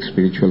initiating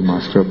spiritual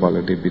master of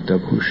Baladev Buddha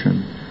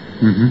Bhushan.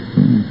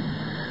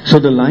 So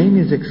the line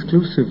is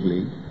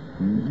exclusively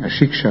a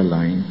Shiksha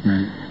line.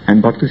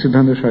 And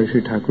Bhaktisiddhanta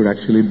Saraswati Thakur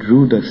actually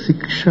drew the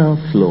Siksha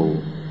flow,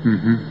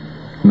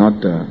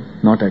 not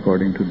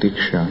according to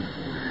Diksha.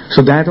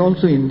 So that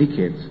also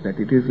indicates that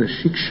it is a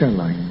Shiksha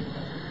line.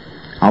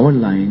 Our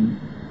line,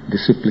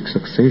 disciplic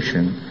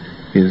succession,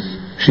 is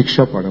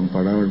Shiksha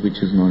Parampara,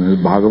 which is known as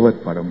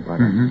Bhagavat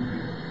Parampara.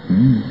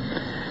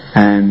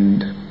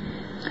 And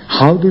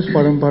how this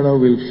Parampara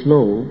will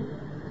flow,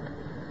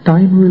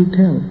 time will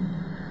tell.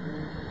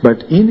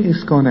 But in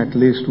ISKCON at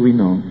least we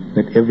know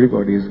that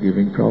everybody is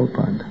giving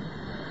Prabhupada.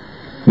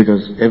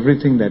 Because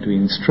everything that we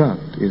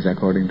instruct is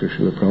according to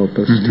Srila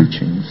Prabhupada's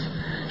teachings,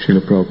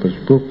 Srila Prabhupada's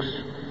books.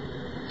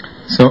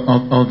 So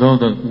although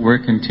we're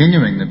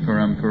continuing the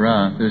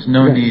parampara, there's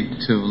no need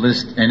to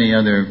list any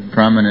other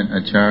prominent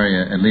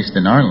acharya, at least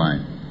in our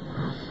line.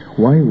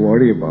 Why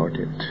worry about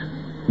it?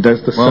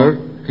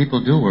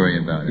 People do worry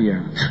about it.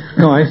 Yeah.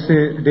 No, I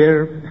say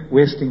they're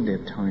wasting their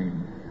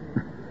time.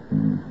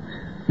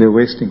 They're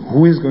wasting.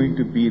 Who is going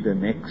to be the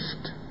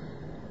next,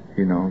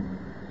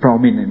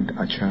 prominent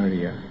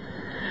acharya?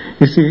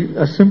 You see,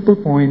 a simple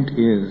point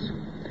is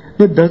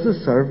that does a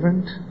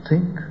servant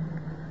think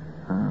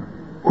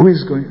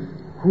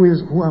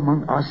who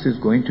among us is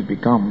going to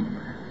become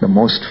the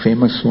most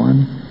famous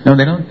one? No,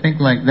 they don't think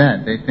like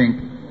that. They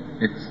think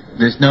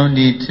there's no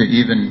need to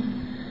even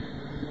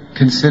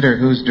consider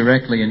who's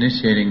directly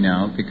initiating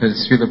now,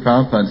 because Srila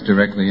Prabhupada's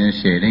directly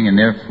initiating, and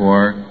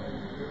therefore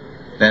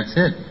that's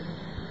it.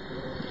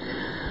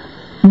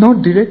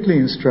 Not directly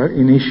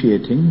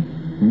initiating.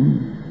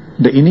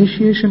 The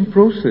initiation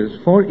process,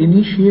 for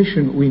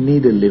initiation we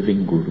need a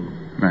living guru.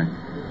 Right.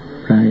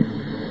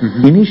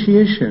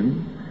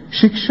 Initiation,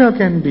 Shiksha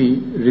can be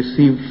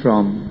received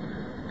from,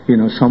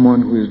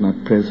 someone who is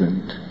not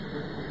present.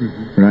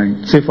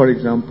 Right. Say for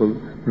example,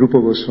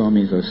 Rupa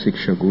Goswami is our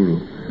Shiksha guru.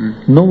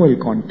 No one will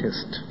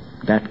contest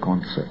that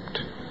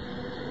concept.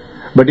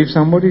 But if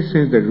somebody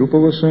says that Rupa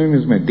Goswami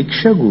is my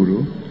Diksha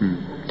guru,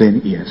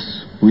 then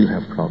yes, we'll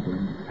have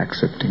problem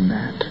accepting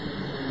that.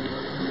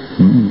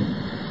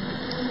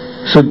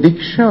 So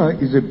Diksha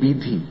is a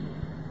vidhi,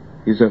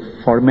 is a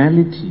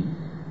formality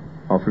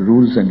of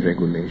rules and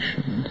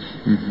regulations.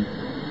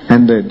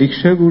 And the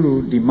Diksha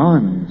Guru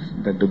demands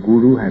that the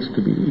Guru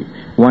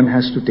one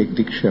has to take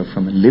Diksha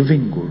from a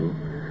living Guru.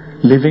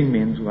 Living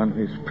means one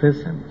who is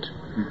present.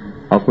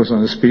 Of course,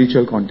 on a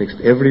spiritual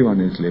context, everyone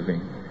is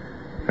living.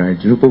 Right?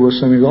 Rupa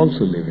Goswami is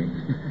also living.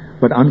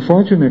 But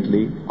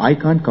unfortunately, I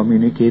can't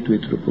communicate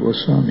with Rupa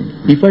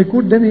Goswami. If I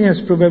could, then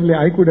yes, probably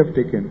I could have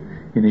taken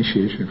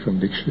initiation from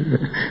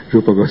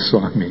Rupa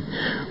Goswami.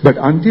 But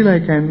until I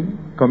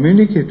can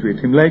communicate with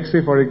him, like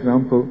say for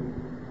example,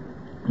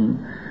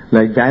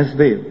 Like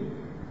Vasudev,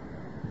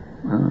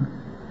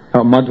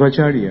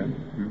 Madhvacharya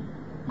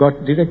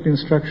got direct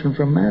instruction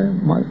from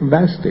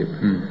Vasudev.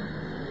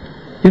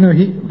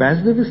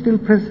 Vasudev is still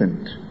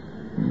present,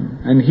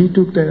 and he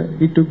took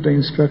the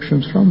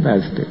instructions from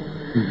Vasudev.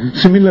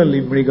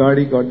 Similarly,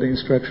 Mrigadi got the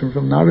instruction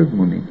from Narad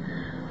Muni.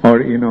 Or,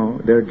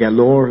 there are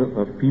galore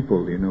of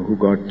people, who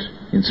got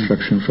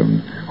instruction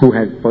who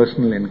had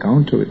personal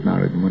encounter with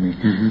Narad Muni.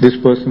 These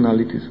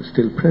personalities are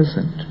still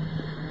present.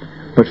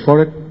 But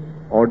for an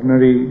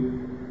ordinary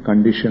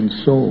conditioned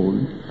soul,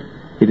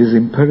 it is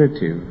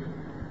imperative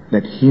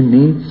that he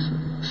needs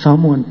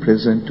someone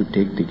present to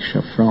take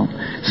Diksha from,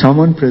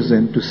 someone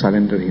present to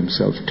surrender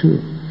himself to.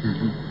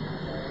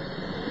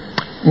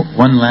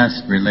 One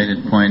last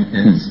related point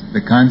is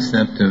the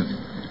concept of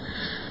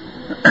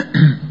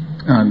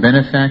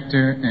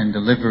benefactor and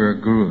deliverer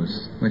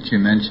gurus, which you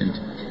mentioned.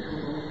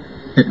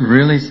 It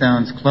really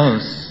sounds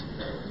close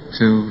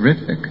to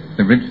Ritvik,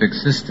 the Ritvik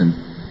system,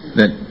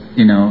 that,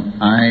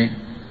 I,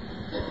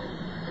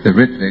 the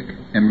Ritvik,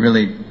 am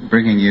really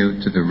bringing you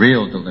to the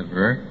real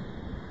deliverer,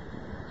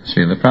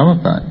 Srila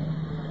Prabhupada.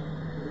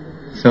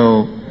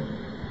 So,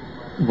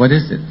 what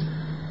is it?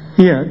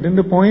 Yeah, then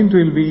the point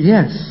will be,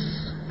 yes,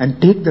 and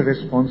take the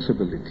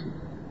responsibility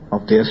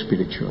of their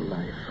spiritual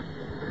life.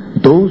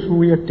 Those who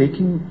we are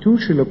taking to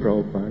Srila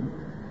Prabhupada,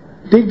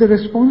 take the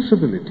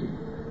responsibility,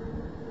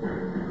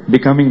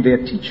 becoming their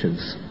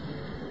teachers.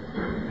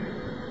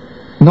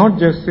 Not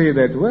just say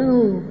that,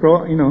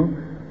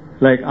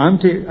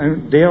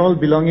 they are all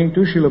belonging to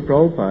Srila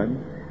Prabhupada,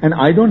 and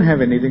I don't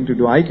have anything to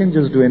do. I can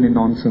just do any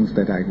nonsense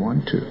that I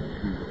want to,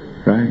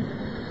 right?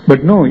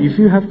 But no, if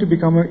you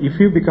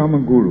become a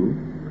guru,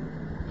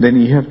 then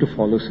you have to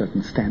follow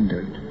certain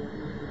standard,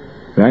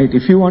 right?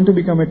 If you want to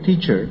become a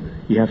teacher,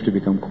 you have to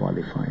become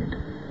qualified,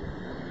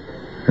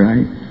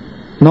 right?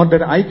 Not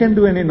that I can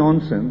do any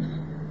nonsense,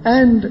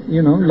 and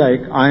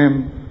I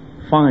am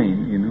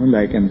fine,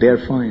 and they're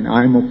fine.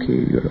 I'm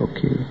okay, you're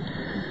okay.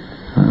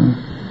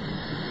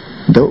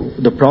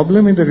 The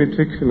problem in the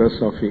Ritvik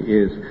philosophy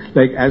is,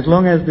 as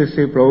long as they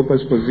say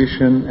Prabhupada's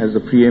position as the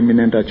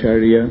preeminent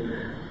Acharya,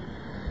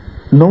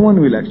 no one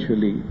will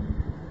actually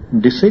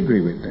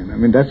disagree with them. I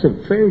mean, that's a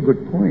very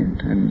good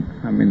point, and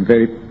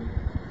very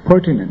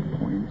pertinent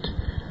point.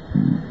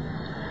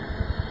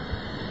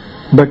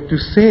 But to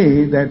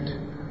say that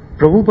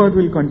Prabhupada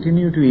will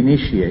continue to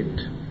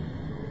initiate,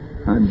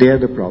 there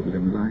the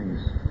problem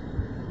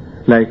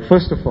lies.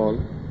 First of all,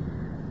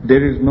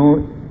 there is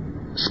no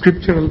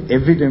scriptural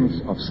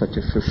evidence of such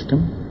a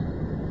system.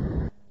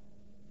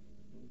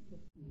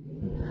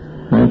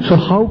 So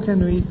how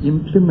can we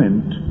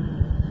implement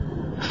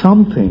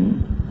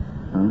something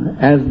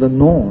as the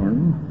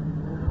norm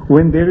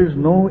when there is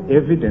no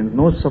evidence,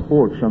 no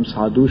support from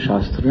sadhu,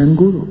 shastra and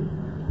guru?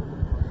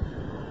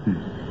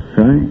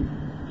 Right?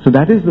 So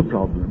that is the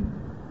problem.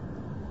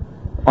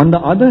 On the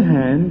other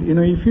hand,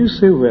 if you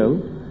say,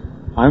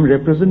 I'm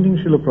representing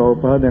Srila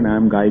Prabhupada and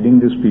I'm guiding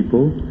these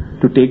people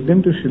to take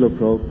them to Srila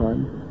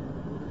Prabhupada,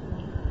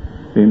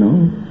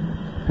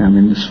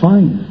 it's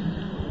fine.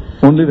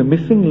 Only the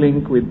missing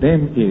link with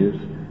them is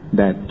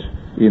that,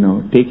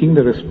 taking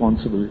the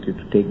responsibility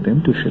to take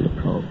them to Srila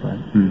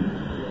Prabhupada.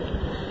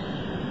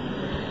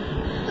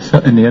 So,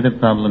 and the other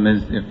problem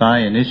is, if I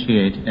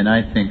initiate and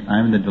I think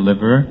I'm the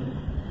deliverer,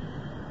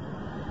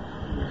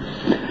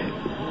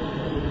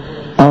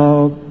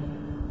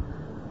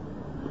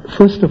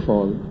 first of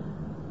all,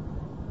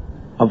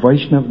 a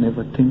Vaishnav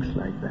never thinks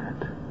like that.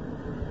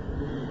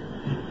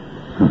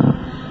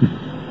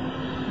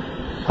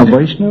 A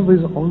Vaishnav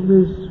is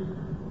always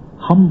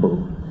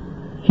humble.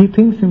 He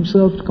thinks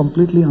himself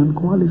completely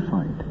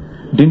unqualified.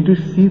 Didn't you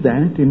see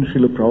that in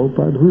Srila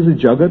Prabhupada, who is a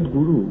Jagat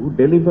Guru, who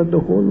delivered the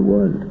whole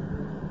world?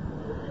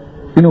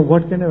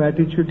 What kind of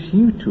attitude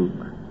he took?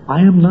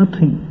 I am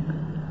nothing.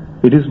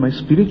 It is my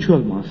spiritual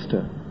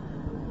master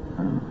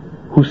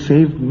who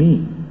saved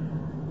me.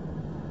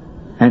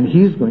 And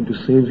he is going to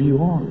save you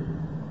all.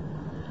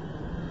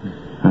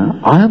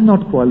 I am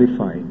not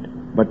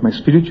qualified, but my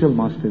spiritual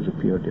master is a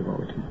pure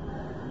devotee.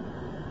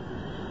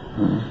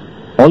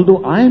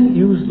 Although I am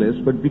useless,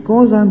 but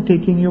because I am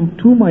taking you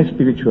to my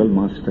spiritual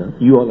master,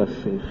 you all are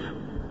safe.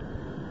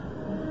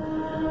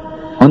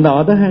 On the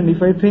other hand,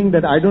 if I think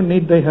that I don't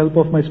need the help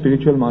of my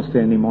spiritual master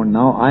anymore,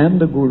 now I am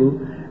the guru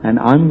and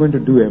I'm going to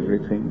do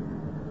everything,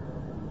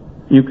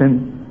 you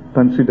can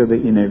consider the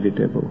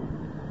inevitable.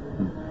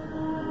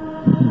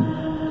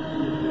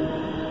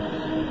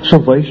 So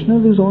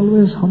Vaishnava is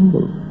always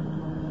humble.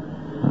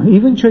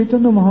 Even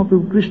Chaitanya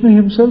Mahaprabhu, Krishna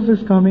himself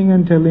is coming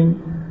and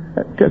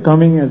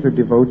coming as a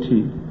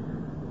devotee.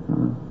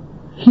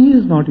 He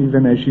is not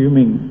even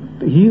assuming,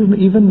 he is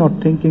even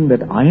not thinking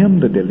that I am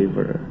the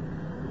deliverer.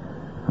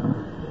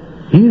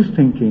 He is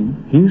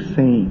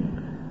saying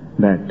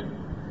that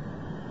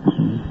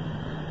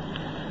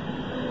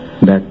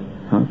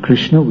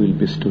Krishna will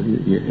bestow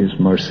his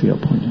mercy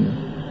upon you.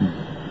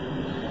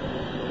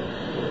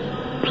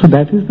 So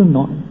that is the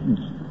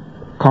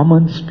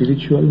common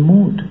spiritual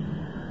mood.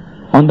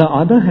 On the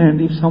other hand,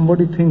 if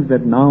somebody thinks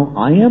that now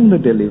I am the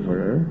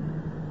deliverer,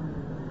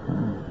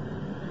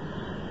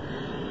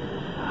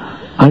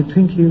 I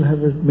think he'll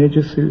have a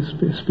major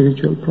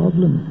spiritual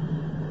problem.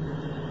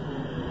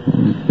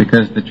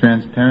 Because the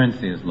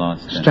transparency is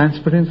lost. Then.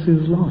 Transparency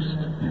is lost.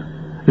 Yeah.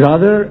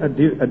 Rather,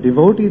 a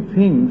devotee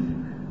thinks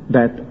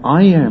that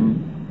I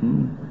am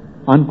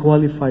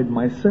unqualified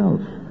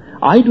myself.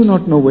 I do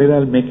not know whether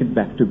I'll make it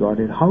back to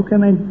Godhead. How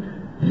can I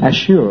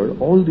assure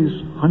all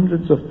these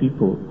hundreds of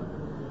people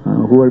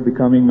who are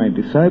becoming my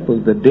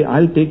disciples that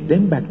I'll take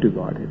them back to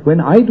Godhead, when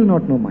I do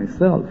not know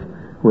myself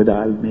whether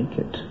I'll make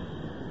it?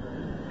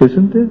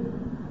 Isn't it?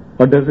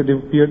 Or does a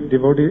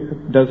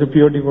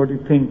pure devotee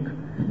think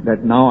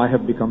that now I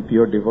have become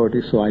pure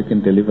devotee so I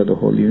can deliver the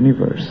whole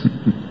universe?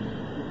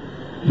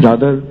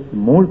 Rather,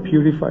 more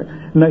purified.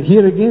 Now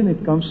here again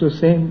it comes to the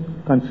same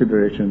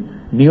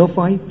consideration.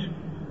 Neophyte,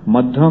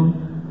 Madhyam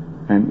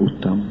and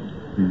Uttam.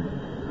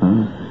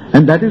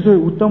 And that is why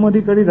Uttam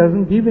Adhikari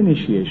doesn't give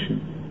initiation.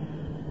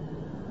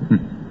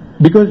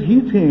 Because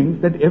he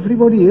thinks that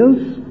everybody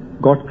else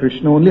got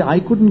Krishna, only I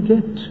couldn't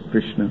get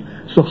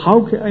Krishna. So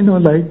how can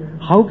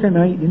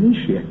I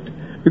initiate?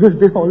 Because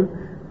they all,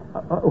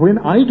 when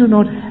I do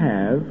not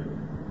have,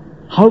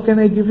 how can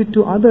I give it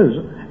to others?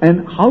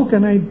 And how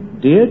can I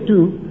dare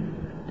to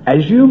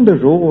assume the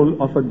role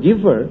of a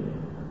giver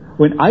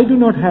when I do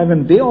not have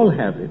and they all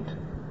have it?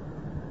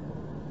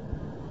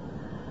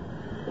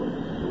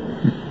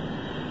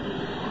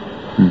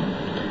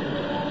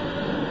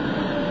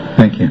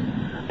 Thank you.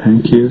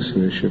 Thank you,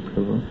 Srila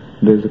Prabhupada.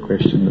 There's a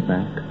question in the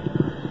back.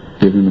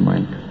 Give him the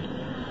mic.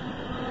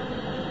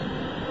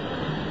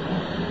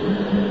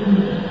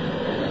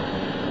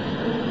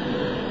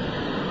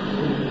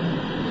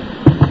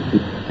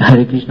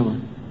 Hare Krishna.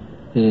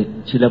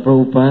 Srila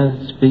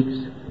Prabhupada speaks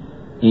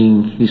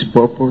in his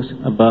purpose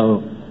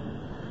about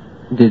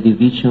the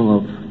division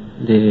of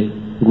the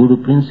Guru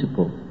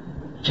principle.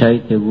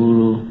 Chaitya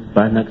Guru,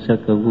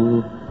 Varnaksaka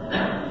Guru,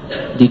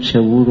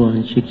 Diksha Guru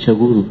and Shiksha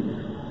Guru.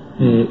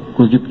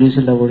 Could you please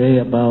elaborate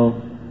about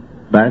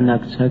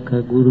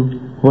Varnaksaka Guru?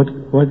 What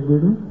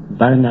Guru?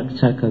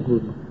 Varnaksaka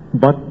Guru.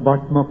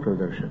 Bhatma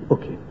Pradarshan.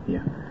 Okay,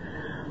 yeah.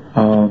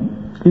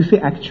 You see,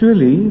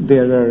 actually,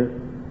 there are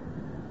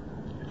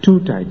two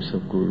types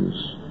of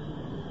gurus.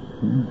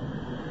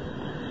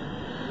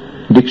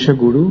 Diksha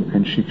Guru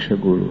and Shiksha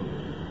Guru.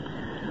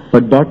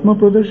 But Bhatma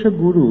Pradarsha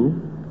Guru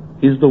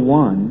is the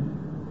one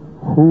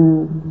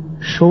who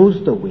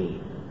shows the way.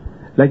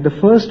 Like the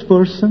first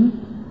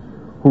person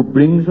who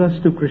brings us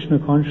to Krishna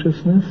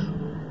consciousness,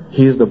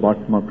 he is the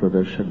Bhatma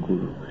Pradarsha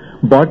Guru.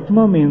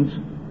 Bhatma means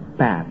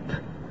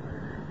path,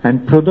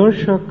 and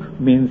Pradarshak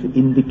means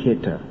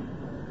indicator,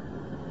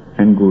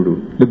 and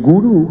Guru. The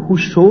Guru who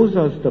shows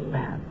us the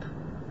path.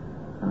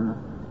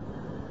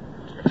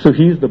 So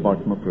he is the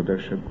Bhatma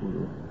Pradarsha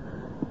Guru.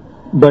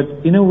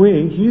 But in a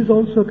way, he is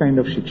also a kind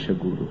of Shiksha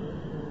Guru.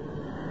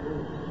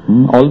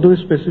 Although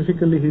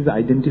specifically he is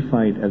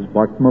identified as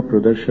Bhatma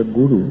Pradarsha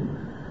Guru,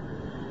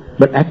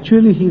 but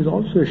actually he is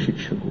also a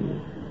Shiksha Guru.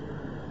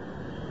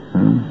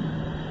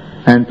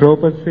 And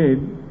Prabhupada said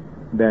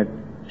that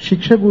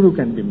Shiksha Guru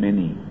can be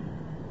many,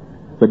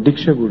 but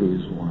Diksha Guru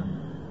is one.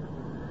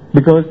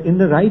 Because in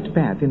the right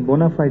path, in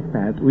bona fide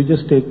path, we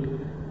just take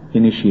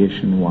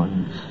initiation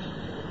once.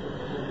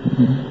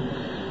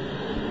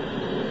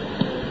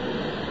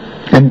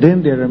 And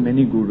then there are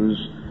many gurus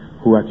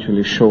who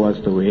actually show us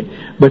the way.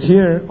 But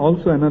here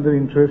also another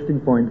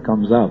interesting point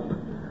comes up.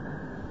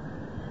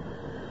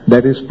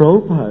 That is,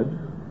 Prabhupada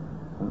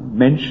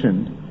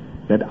mentioned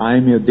that I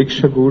am your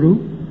Diksha Guru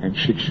and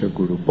Shiksha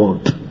Guru,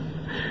 both.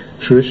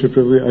 Srila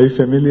Prabhupada, are you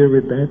familiar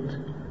with that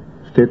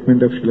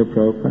statement of Srila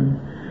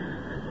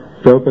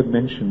Prabhupada? Prabhupada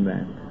mentioned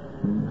that.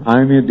 I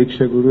am your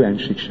Diksha Guru and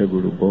Shiksha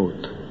Guru,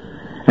 both.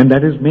 And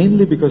that is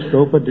mainly because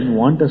Prabhupada didn't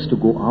want us to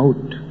go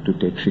out to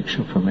take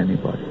Shiksha from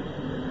anybody.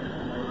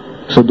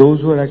 So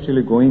those who are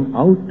actually going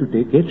out to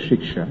get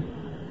Shiksha,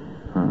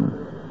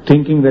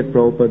 thinking that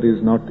Prabhupada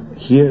is not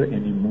here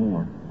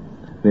anymore,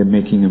 they're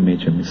making a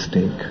major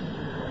mistake.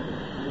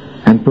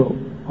 And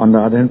on the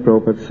other hand,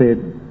 Prabhupada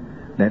said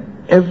that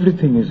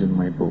everything is in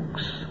my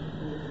books.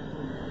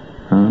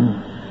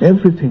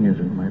 Everything is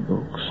in my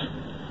books.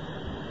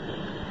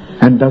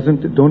 And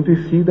don't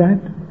you see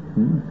that?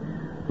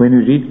 When you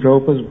read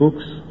Prabhupada's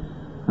books,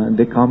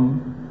 they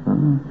come,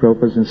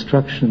 Prabhupada's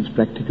instructions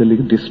practically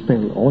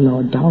dispel all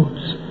our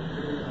doubts.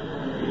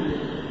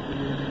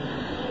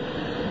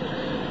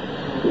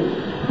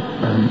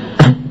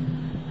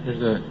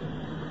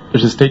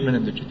 There's a statement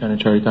in the Chaitanya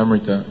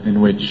Charitamrita in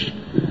which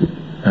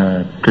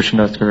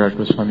Krishnadas Kaviraj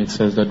Goswami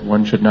says that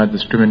one should not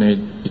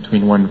discriminate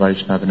between one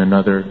Vaishnava and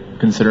another,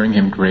 considering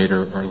him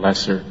greater or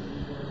lesser.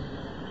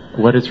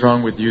 What is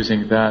wrong with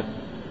using that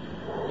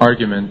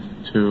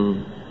argument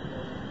to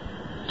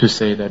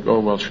say that, oh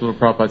well, Srila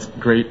Prabhupada's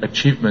great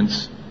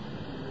achievements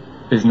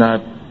is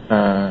not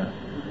a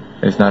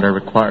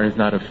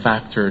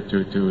factor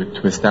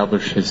to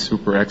establish his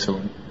super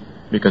excellence,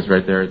 because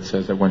right there it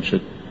says that one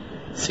should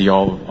see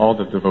all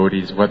the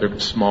devotees, whether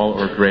small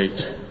or great,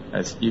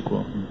 as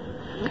equal.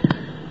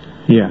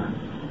 Yeah.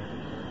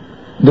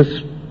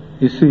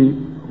 You see,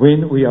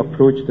 when we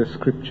approach the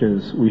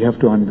scriptures, we have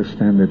to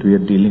understand that we are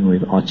dealing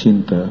with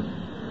achinta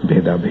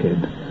bheda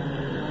bhed,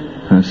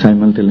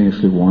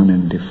 simultaneously one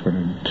and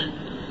different.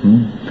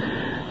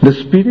 The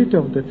spirit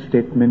of that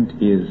statement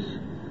is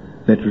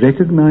that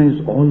recognize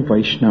all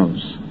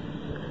Vaishnavas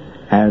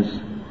as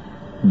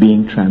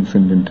being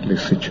transcendently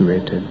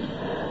situated.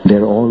 They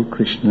are all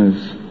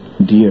Krishna's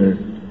dear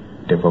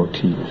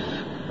devotees.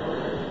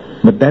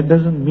 But that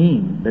doesn't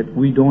mean that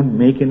we don't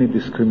make any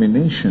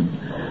discrimination.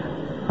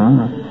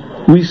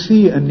 We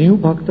see a new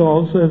Bhakta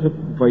also as a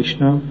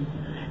Vaishnava,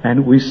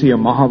 and we see a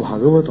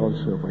Mahabhagavat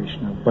also a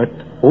Vaishnava. But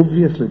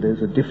obviously there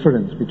is a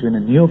difference between a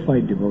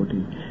neophyte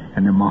devotee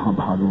and a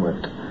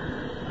Mahabhagavat.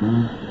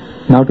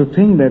 Now to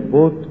think that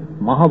both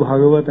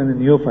Mahabhagavat and a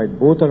neophyte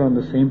both are on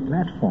the same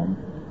platform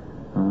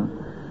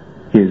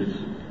is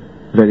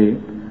very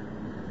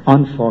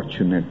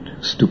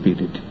unfortunate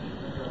stupidity.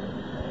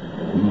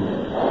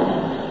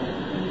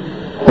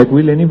 Like,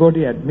 will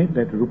anybody admit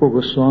that Rupa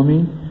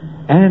Goswami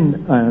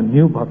and a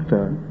new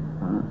Bhakta,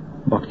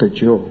 Bhakta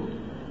Joe,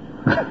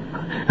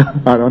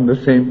 are on the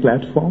same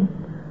platform?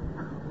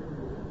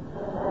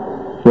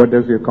 What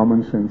does your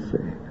common sense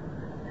say?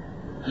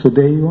 So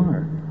there you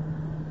are.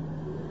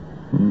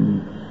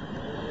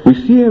 We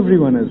see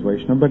everyone as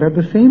Vaishnava, but at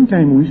the same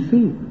time we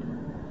see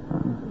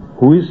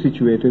who is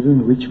situated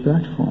in which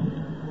platform.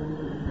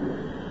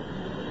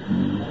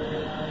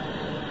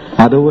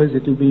 Otherwise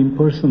it will be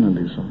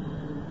impersonalism.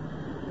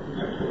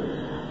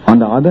 On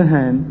the other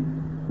hand,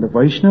 the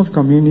Vaishnava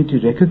community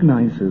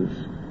recognizes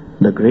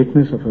the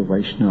greatness of a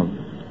Vaishnava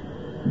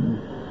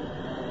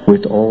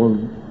with all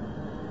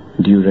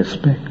due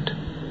respect.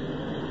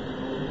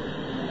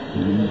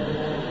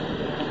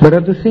 But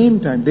at the same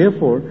time,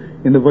 therefore,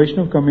 in the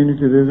Vaishnava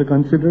community there is a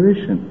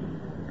consideration.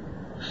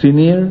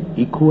 Senior,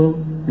 equal,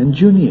 and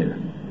junior.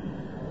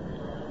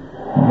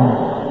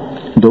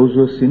 Those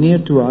who are senior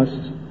to us,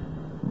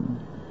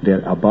 they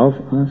are above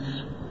us.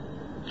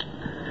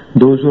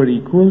 Those who are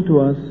equal to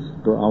us,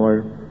 to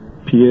our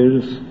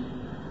peers,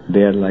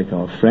 they are like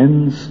our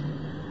friends.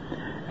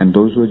 And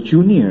those who are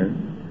junior,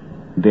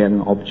 they are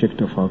an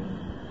object of our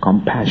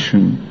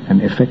compassion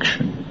and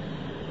affection.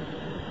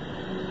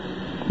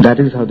 That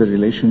is how the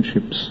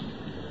relationships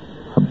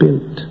are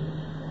built.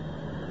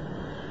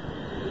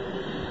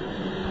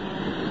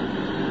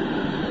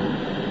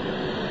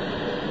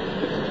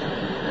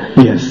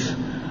 Yes,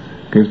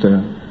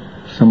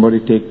 somebody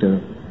take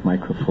the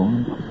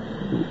microphone.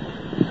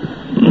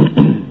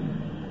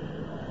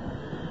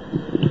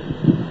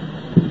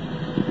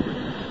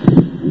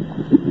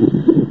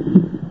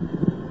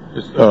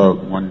 Just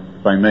one,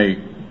 if I may,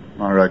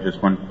 Maharaj,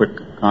 just one quick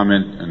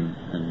comment and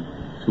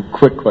two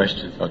quick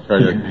questions. I'll try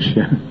to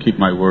keep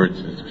my words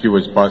as few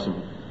as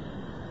possible.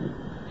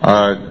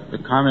 The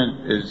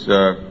comment is,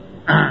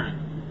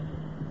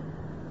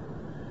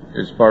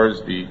 as far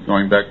as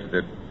going back to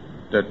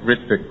that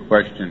Ritvik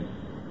question,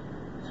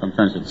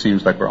 sometimes it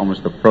seems like we're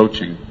almost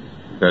approaching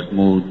that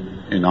mood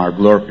in our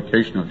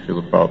glorification of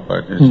Srila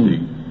Prabhupada as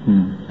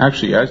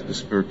actually as the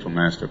spiritual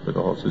master for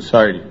the whole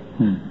society.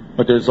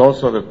 But there's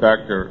also the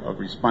factor of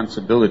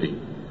responsibility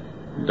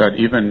that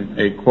even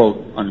a quote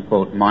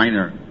unquote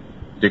minor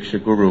Diksha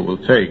Guru will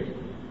take.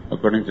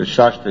 According to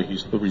Shastra,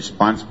 he's still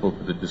responsible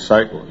for the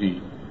disciple.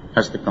 He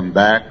has to come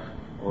back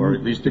or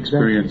at least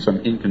experience some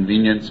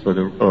inconvenience for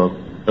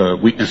the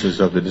weaknesses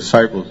of the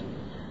disciples.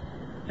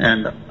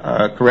 And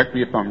correct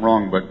me if I'm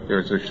wrong, but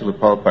there's a Srila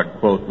Prabhupada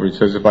quote where he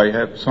says, if I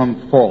have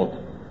some fault,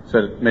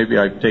 said maybe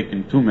I've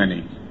taken too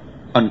many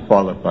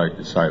unqualified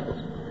disciples.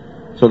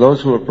 So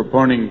those who are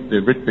proponing the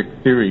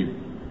Ritvik theory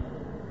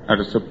out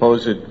of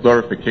supposed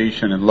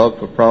glorification and love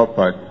for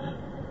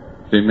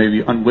Prabhupada, they may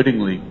be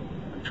unwittingly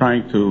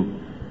trying to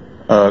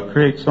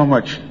create so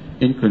much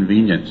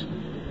inconvenience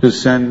to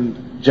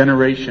send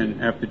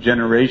generation after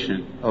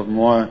generation of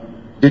more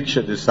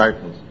Diksha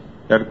disciples,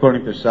 that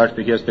according to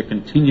Shastra, he has to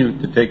continue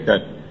to take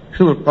that.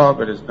 Srila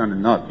Prabhupada has done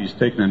enough. He's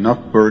taken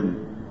enough burden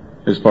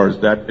as far as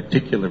that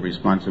particular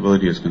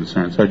responsibility is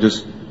concerned. So I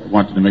just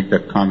wanted to make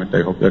that comment.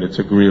 I hope that it's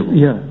agreeable.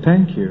 Yeah,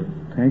 thank you.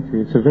 Thank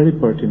you. It's a very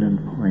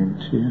pertinent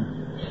point. Yeah.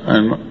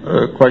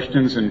 And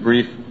questions in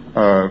brief.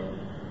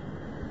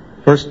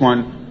 First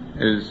one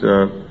is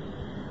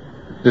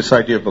this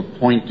idea of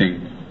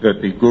appointing,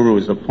 that the Guru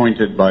is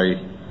appointed by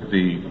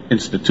the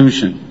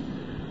institution.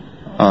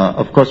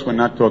 Of course, we're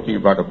not talking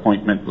about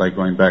appointment like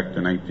going back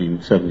to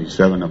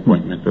 1977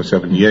 appointment or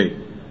 78.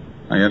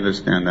 I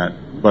understand that.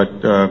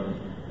 But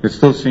it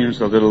still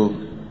seems a little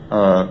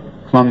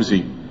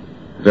clumsy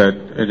that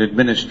an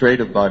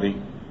administrative body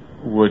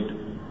would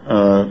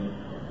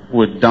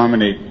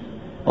dominate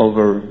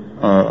over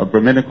a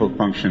Brahminical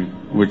function,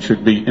 which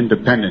should be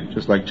independent,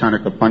 just like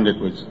Chanakya Pandit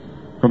was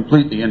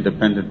completely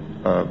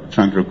independent of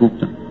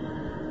Chandragupta.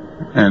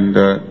 And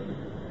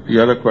the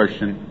other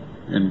question,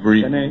 in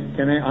brief. Can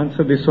I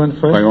answer this one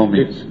first? By all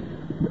means.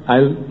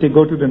 I'll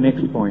go to the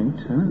next point,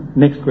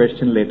 next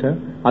question later.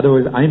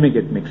 Otherwise, I may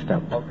get mixed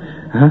up.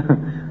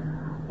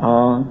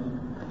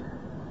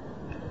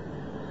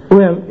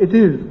 Well, it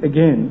is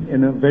again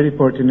a very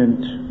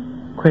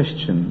pertinent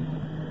question.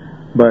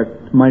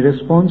 But my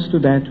response to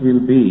that will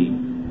be,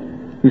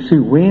 you see,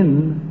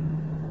 when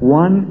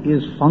one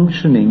is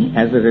functioning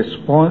as a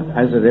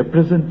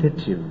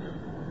representative,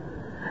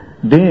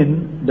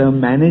 then the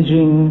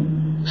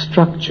managing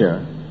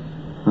structure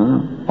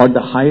or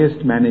the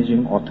highest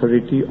managing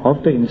authority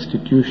of the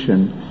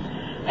institution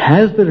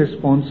has the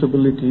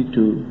responsibility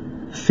to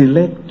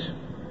select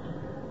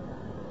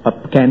a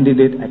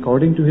candidate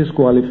according to his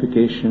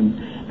qualification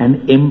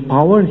and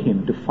empower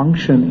him to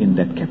function in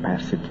that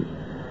capacity.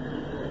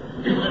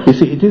 You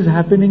see, it is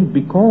happening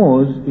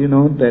because,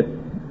 that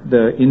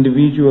the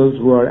individuals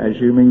who are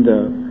assuming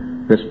the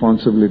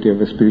responsibility of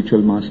a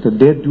spiritual master,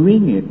 they're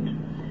doing it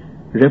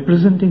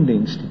representing the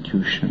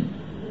institution.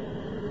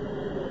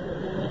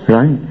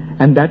 Right?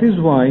 And that is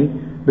why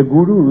the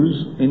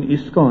gurus in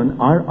ISKCON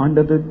are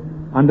under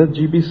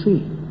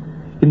GBC.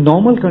 In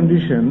normal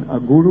condition, a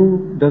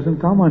guru doesn't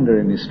come under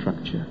any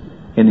structure,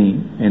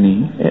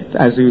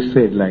 as you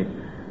said, like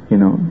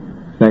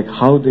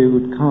how they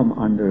would come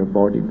under a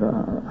body,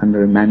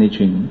 under a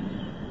managing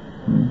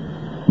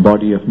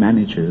body of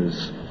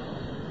managers.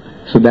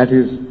 So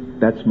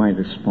that's my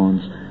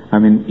response. I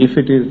mean, if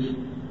it is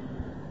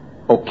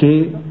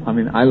okay,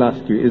 I'll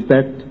ask you, is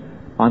that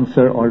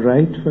answer all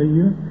right for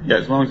you? Yeah,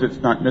 as long as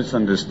it's not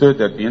misunderstood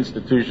that the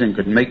institution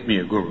could make me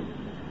a guru.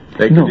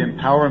 They could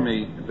empower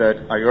me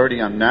that I already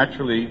am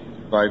naturally,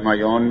 by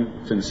my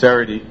own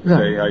sincerity,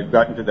 say I've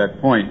gotten to that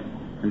point.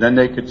 And then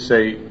they could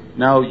say,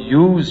 now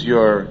use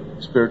your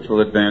spiritual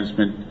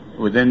advancement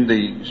within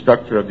the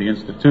structure of the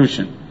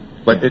institution.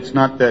 But it's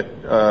not that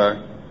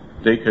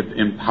they could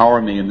empower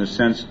me in the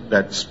sense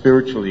that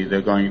spiritually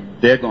they're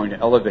going to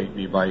elevate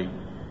me by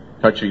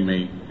touching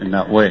me in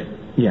that way.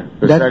 Yeah,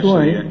 that's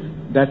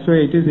why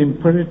it is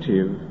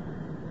imperative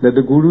that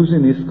the gurus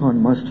in ISKCON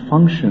must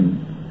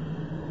function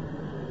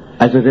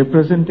as a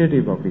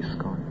representative of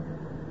ISKCON.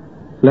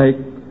 Like,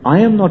 I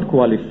am not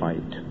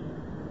qualified,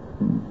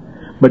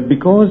 but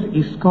because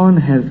ISKCON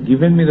has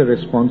given me the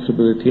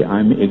responsibility, I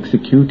am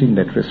executing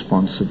that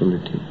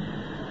responsibility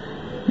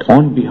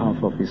on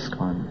behalf of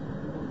ISKCON.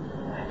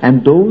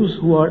 And those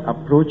who are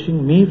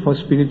approaching me for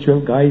spiritual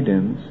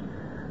guidance,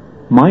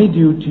 my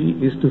duty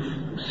is to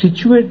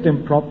situate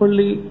them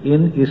properly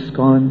in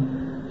ISKCON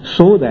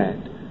so that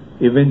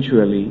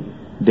eventually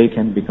they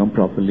can become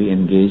properly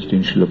engaged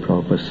in Srila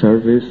Prabhupada's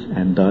service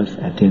and thus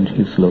attain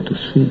his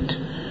lotus feet.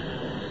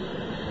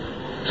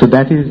 So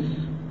that is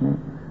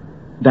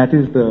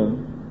the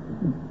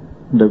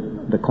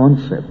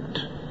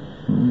concept.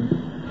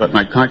 But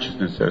my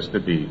consciousness has to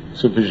be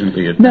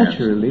sufficiently advanced.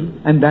 Naturally,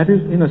 and that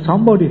is,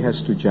 somebody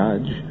has to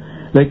judge.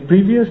 Like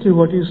previously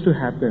what used to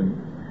happen,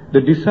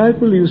 the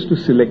disciple used to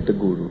select the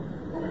guru,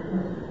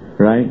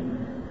 right?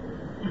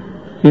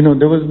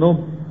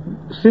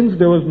 Since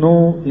there was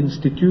no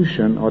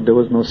institution or there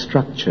was no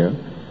structure,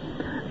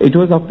 it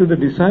was up to the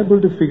disciple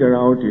to figure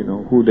out,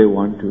 who they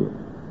want to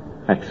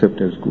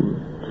accept as guru.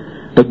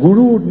 The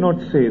guru would not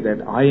say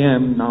that I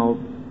am now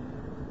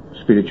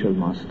spiritual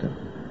master,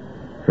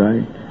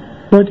 right?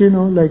 But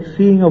like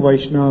seeing a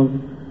Vaishnava,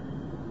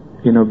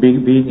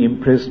 being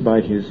impressed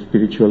by his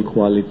spiritual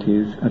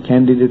qualities, a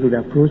candidate would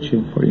approach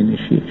him for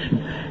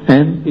initiation.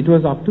 And it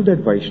was up to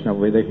that Vaishnava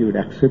whether he would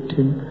accept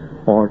him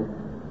or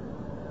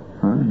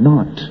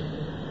not.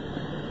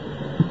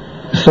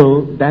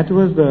 So that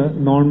was the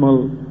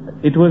normal,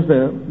 it was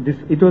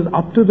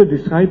up to the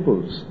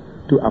disciples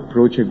to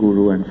approach a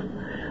guru.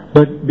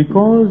 But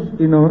because,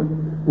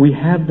 we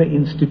have the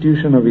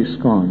institution of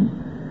ISKCON,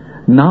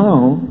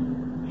 now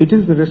it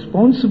is the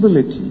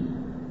responsibility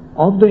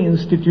of the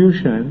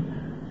institution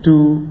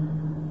to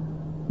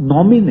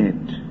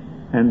nominate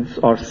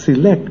or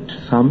select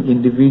some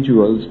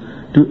individuals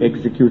to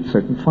execute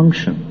certain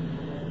function.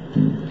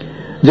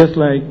 Just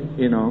like,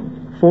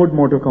 Ford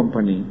Motor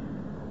Company,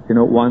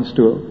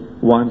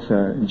 wants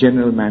a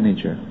general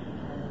manager.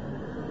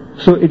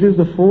 So it is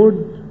the Ford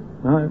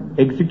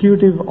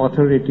executive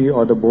authority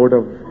or the board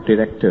of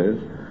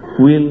directors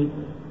will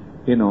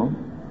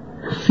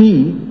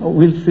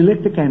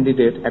select a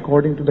candidate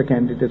according to the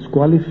candidate's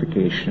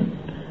qualification,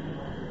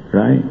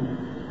 right?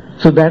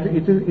 So that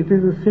it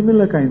is a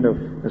similar kind of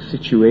a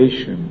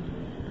situation.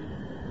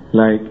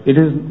 Like, it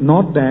is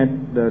not that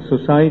the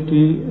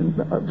society,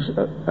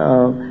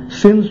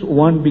 since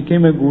one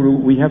became a guru,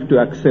 we have to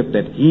accept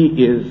that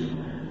he is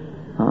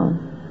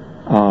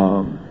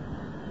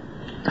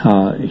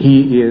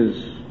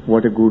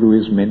what a guru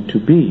is meant to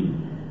be.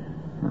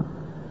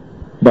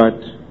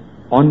 But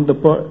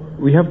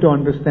we have to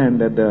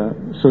understand that the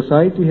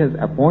society has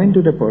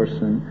appointed a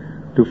person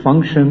to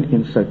function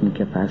in certain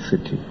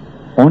capacity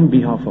on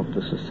behalf of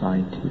the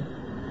society.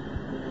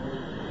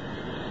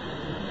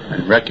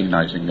 And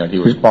recognizing that he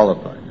was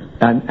qualified.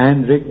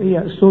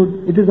 So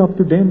it is up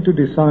to them to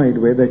decide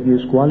whether he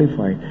is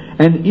qualified.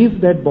 And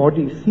if that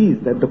body sees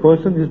that the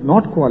person is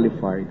not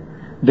qualified,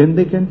 then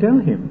they can tell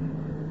him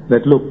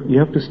that, look, you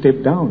have to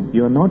step down.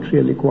 You are not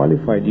really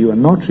qualified. You are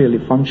not really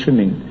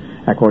functioning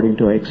according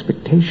to our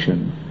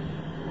expectation.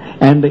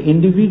 And the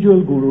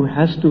individual guru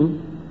has to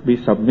be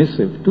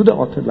submissive to the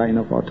line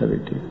of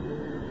authority.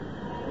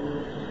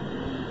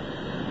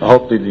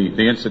 hopefully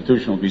the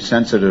institution will be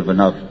sensitive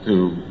enough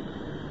to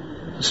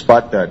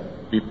spot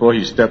that before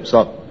he steps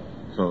up.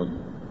 So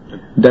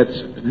That's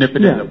nip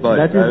it in the bud,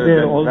 that is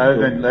there also. rather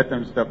than let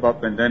them step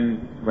up and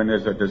then when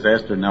there's a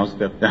disaster, now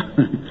step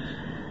down.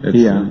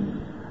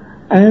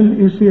 And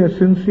you see, a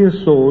sincere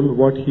soul,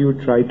 what he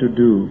would try to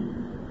do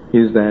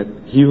is that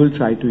he will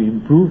try to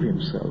improve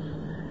himself.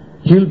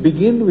 He'll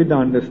begin with the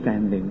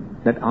understanding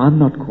that I'm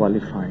not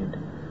qualified.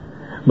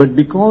 But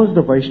because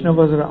the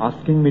Vaishnavas are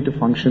asking me to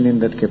function in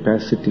that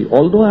capacity,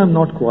 although I'm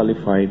not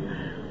qualified,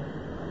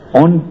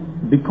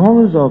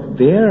 because of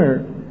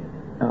their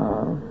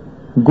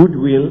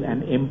goodwill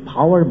and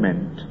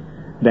empowerment,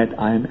 that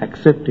I am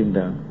accepting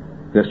the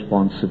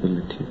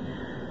responsibility.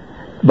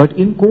 But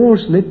in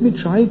course, let me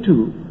try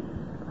to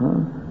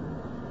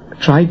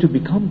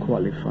become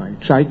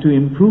qualified, try to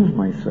improve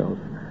myself,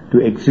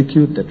 to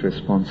execute that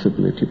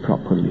responsibility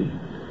properly.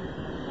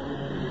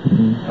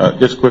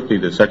 Just quickly,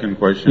 the second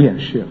question. Yeah,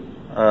 sure.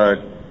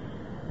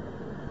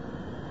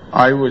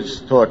 I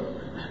was taught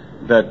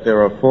that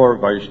there are 4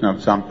 Vaishnava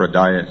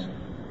Sampradayas,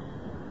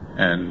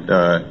 and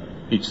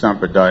each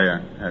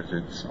Sampradaya has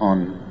its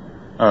own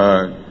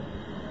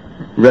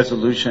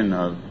resolution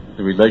of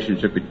the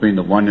relationship between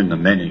the one and the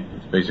many.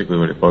 It's basically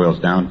what it boils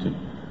down to.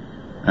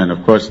 And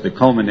of course, the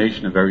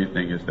culmination of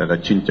everything is that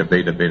Achintya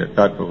Veda Veda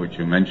Tattva, which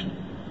you mentioned.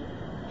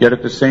 Yet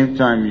at the same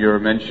time, you're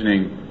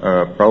mentioning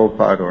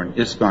Prabhupada or an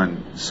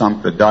ISKCON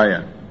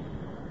Sampradaya.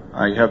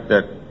 I have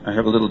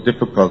a little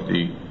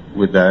difficulty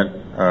with that.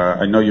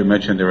 I know you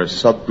mentioned there are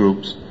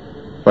subgroups,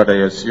 but I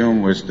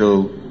assume we're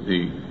still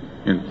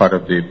in part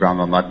of the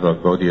Brahma Madhva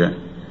Gaudiya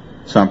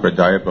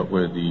Sampradaya, but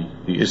we're the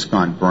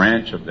ISKCON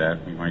branch of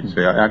that, we might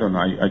say. I don't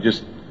know.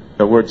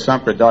 The word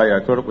Sampradaya,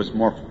 I thought it was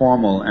more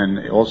formal and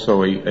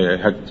also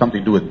had something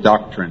to do with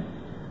doctrine.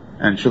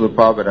 And Srila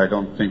Prabhupada, I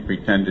don't think,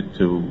 pretended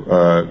to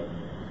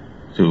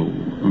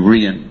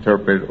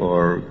reinterpret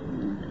or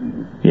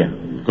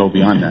go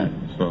beyond that.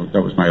 So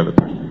that was my other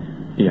question.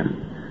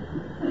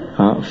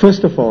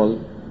 First of all,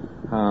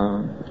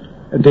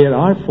 there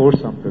are 4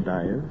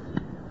 Sampradayas,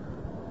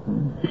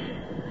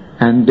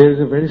 and there is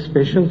a very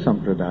special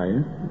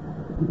Sampradaya,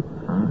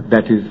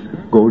 that is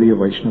Gaudiya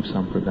Vaishnava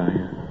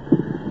Sampradaya.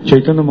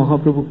 Chaitanya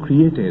Mahaprabhu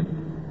created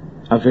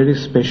a very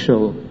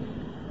special,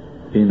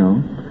 a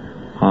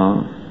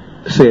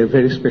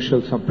very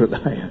special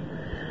Sampradaya.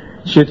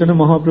 Chaitanya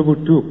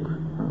Mahaprabhu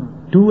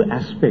took 2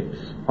 aspects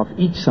of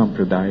each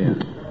Sampradaya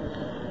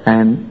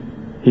and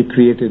he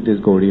created this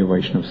Gaudiya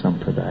Vaishnava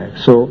Sampradaya.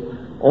 So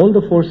all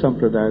the 4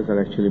 Sampradayas are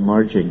actually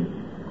merging.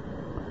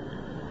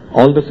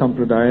 All the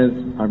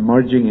Sampradayas are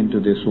merging into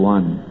this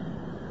one,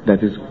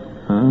 that is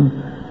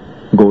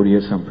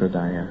Gaudiya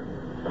Sampradaya.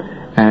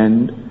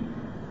 And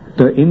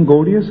in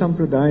Gaudiya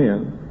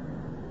Sampradaya,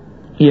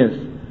 yes,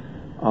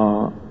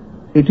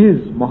 it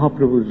is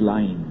Mahaprabhu's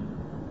line.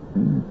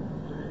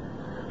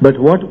 But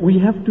what we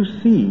have to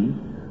see,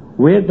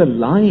 where the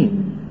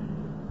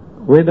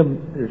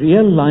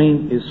real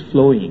line is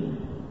flowing.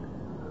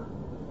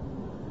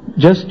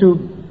 Just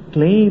to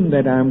claim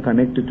that I am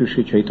connected to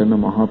Sri Chaitanya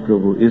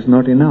Mahaprabhu is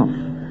not enough.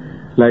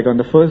 Like on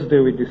the first day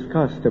we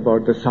discussed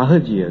about the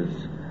Sahajiyas,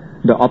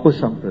 the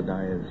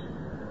Apasampradayas.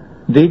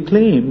 They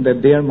claim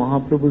that they are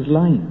Mahaprabhu's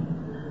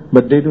line,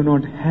 but they do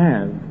not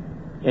have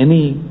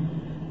any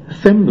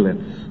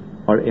semblance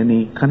or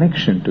any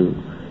connection to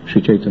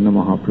Sri Chaitanya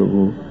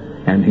Mahaprabhu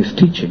and his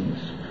teachings.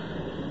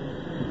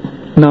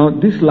 Now,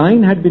 this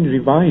line had been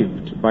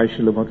revived by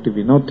Srila Bhakti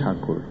Vinod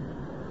Thakur,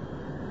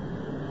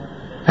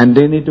 and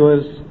then it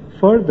was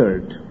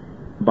furthered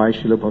by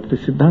Srila Bhakti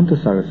Siddhanta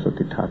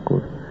Saraswati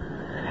Thakur.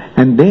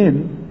 And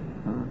then,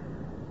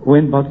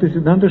 when Bhakti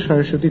Siddhanta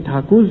Saraswati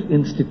Thakur's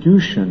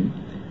institution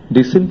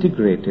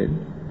disintegrated,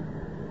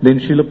 then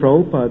Srila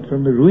Prabhupada,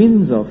 from the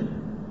ruins of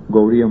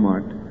Gauriya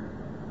Math,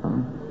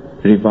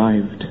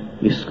 revived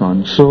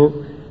ISKCON.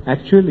 So,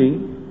 actually,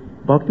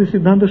 Bhakti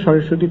Siddhanta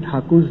Saraswati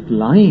Thakur's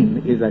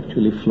line is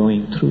actually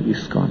flowing through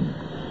ISKCON.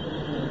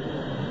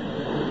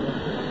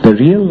 The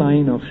real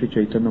line of Sri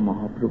Chaitanya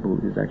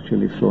Mahaprabhu is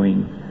actually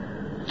flowing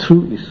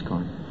through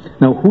ISKCON.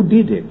 Now, who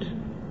did it?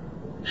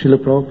 Srila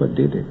Prabhupada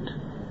did it.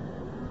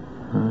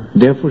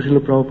 Therefore, Srila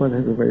Prabhupada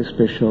has a very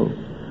special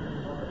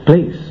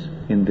place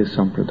in this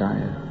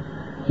Sampradaya.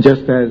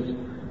 Just as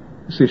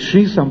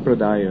Sri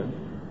Sampradaya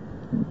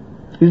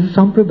is a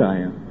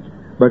Sampradaya,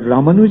 but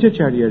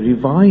Ramanujacharya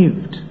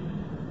revived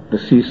the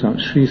Sri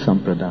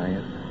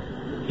Sampradaya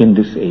in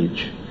this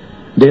age.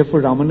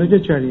 Therefore,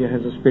 Ramanujacharya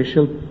has a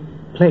special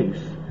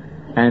place,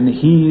 and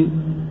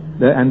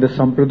the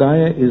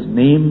Sampradaya is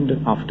named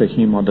after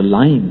him, or the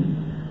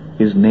line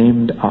is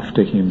named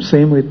after him.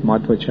 Same with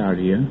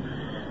Madhvacharya,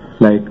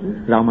 like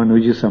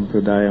Ramanuja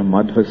Sampradaya,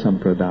 Madhva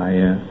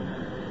Sampradaya.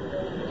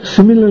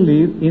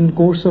 Similarly, in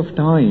course of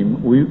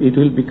time, it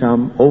will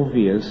become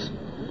obvious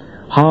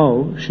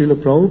how Srila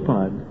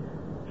Prabhupada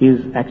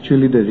is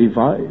actually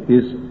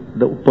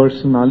the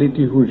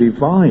personality who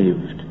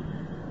revived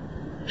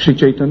Sri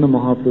Chaitanya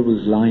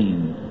Mahaprabhu's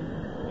line.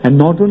 And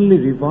not only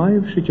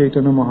revived Sri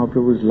Chaitanya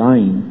Mahaprabhu's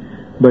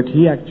line, but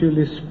he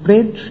actually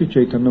spread Sri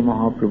Chaitanya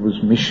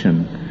Mahaprabhu's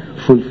mission,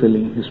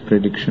 fulfilling his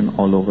prediction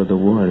all over the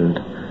world.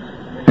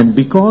 And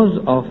because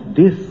of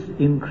this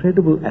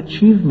incredible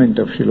achievement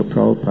of Srila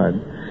Prabhupada,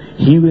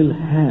 he will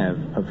have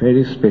a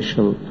very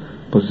special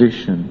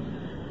position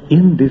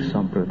in this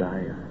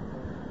sampradaya.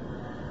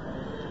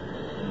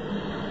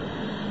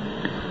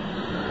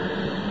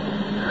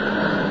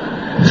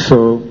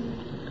 So,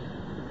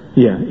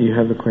 yeah, you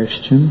have a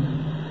question?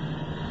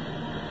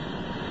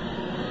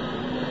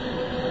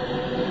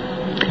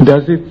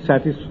 Does it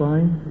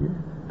satisfy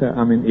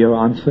your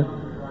answer?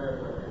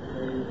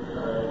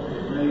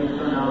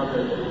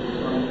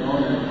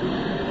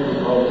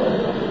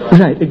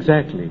 Right,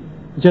 exactly.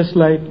 Just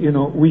like,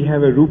 we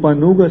have a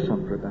Rupanuga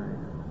Sampradaya.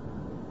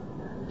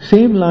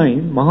 Same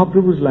line,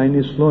 Mahaprabhu's line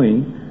is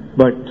flowing,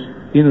 but,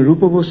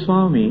 Rupa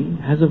Goswami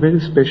has a very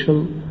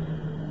special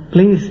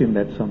place in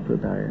that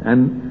Sampradaya.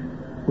 And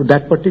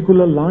that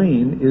particular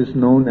line is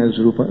known as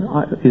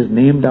is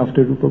named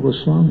after Rupa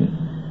Goswami.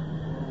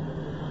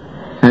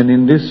 And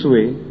in this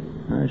way,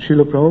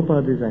 Srila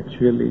Prabhupada is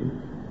actually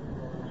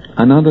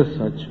another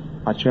such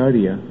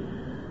Acharya,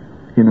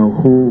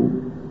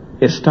 who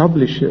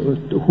establishes,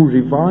 who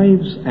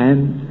revives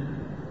and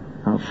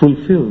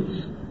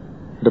fulfills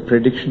the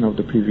prediction of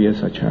the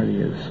previous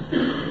Acharyas.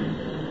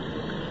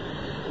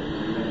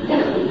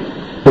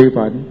 Beg your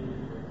pardon?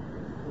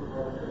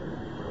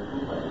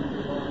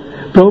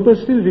 Prabhupada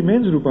still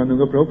remains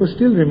Rupanuga, Prabhupada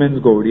still remains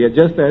Gaudiya,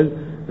 just as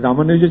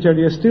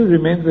Ramanujacharya still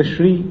remains a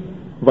Sri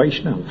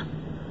Vaishnava.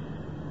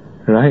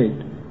 Right?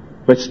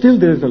 But still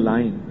there is a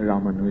line,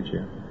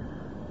 Ramanuja.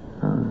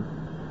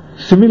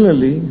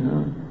 Similarly,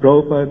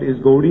 Prabhupada is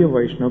Gaudiya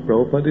Vaishnava,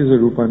 Prabhupada is a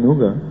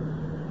Rupanuga.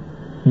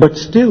 But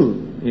still,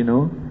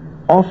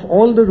 of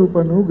all the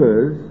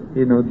Rupanugas,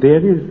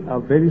 there is a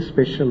very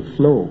special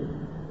flow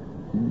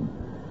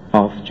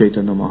of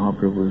Chaitanya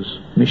Mahaprabhu's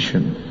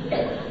mission.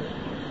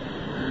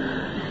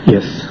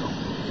 Yes.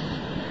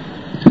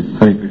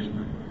 Hare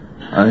Krishna.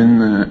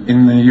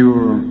 In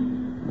your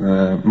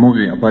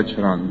movie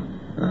Abacharan,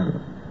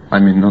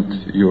 not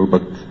you,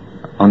 but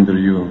under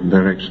your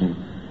direction,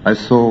 I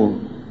saw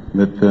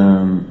that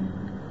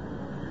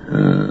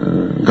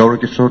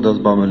Gaurakishore Das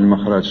Babaji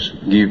Maharaj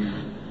gave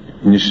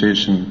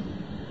initiation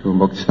to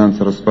Bhakti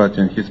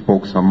Saraswati, and he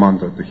spoke some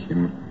mantra to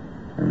him.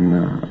 And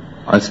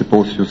I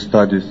suppose you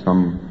study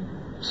some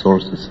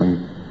sources,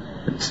 and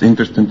it's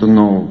interesting to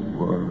know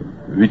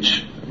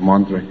which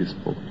mantra he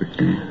spoke to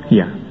him.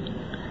 Yeah.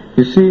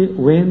 You see,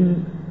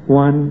 when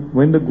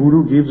the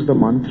Guru gives the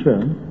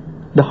mantra,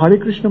 the Hare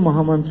Krishna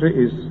Mahamantra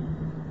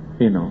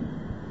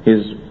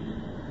is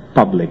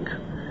public.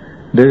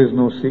 There is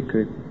no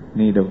secret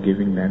need of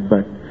giving that.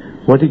 But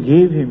what he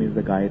gave him is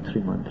the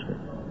Gayatri Mantra.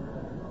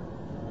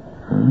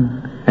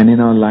 And in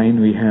our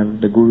line we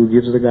have the Guru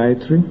gives the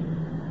Gayatri.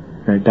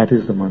 Right, that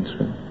is the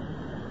mantra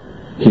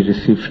he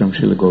received from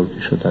Srila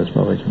Gaurkishore Das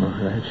Babaji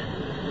Maharaj.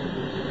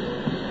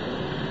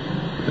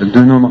 Do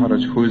you know,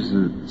 Maharaj, who is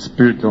the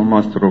spiritual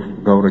master of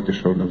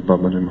Gaurakishore Das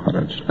Babaji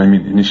Maharaj?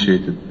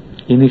 Initiated.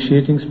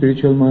 Initiating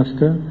spiritual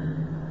master?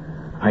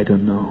 I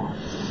don't know.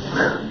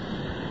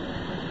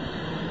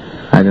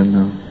 I don't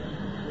know.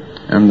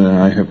 And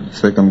I have a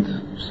second,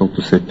 so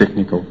to say,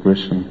 technical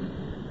question.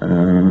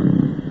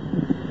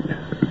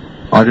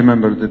 I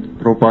remember that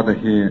Prabhupada,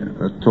 he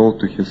told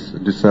to his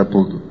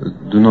disciple,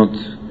 do not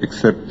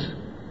accept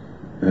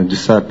a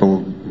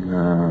disciple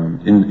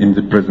in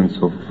the presence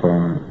of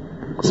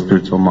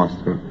spiritual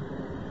master.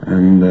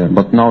 And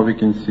but now we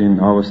can see in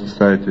our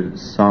society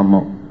some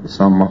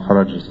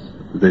Maharajas,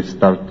 they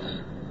start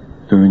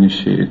to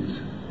initiate.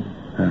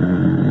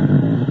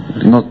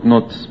 Not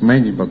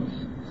many, but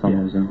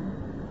some of them.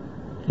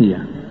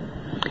 Yeah.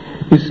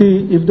 You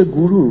see, if the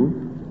Guru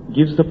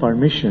gives the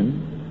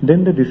permission,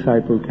 then the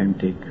disciple can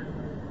take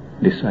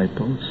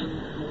disciples.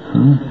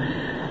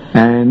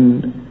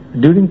 And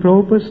during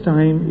Prabhupada's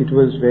time, it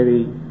was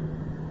very,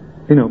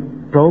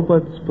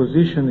 Prabhupada's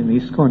position in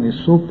ISKCON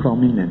is so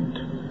prominent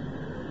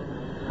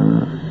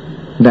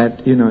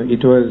that,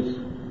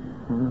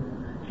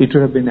 it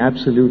would have been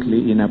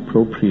absolutely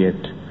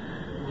inappropriate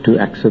to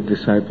accept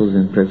disciples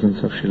in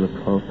presence of Srila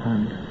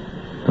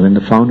Prabhupada. When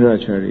the founder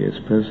Acharya is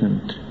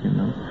present,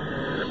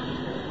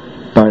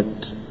 But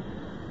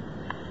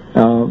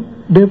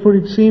therefore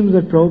it seems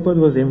that Prabhupada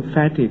was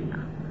emphatic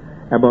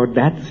about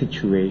that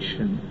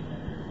situation.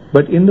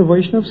 But in the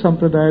Vaishnava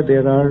Sampradaya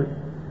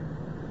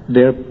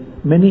there are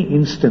many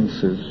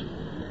instances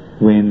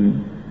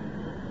when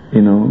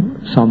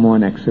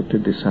someone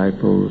accepted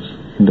disciples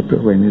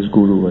when his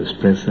Guru was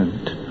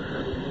present.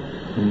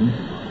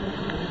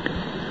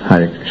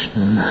 Hare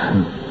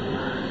Krishna.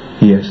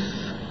 Yes.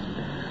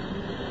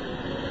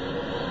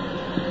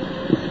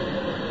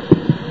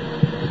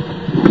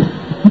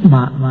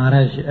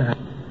 Maharaj,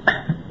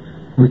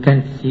 we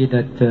can see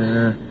that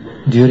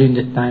during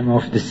the time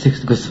of the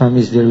 6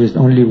 Goswamis there was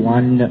only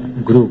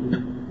one group,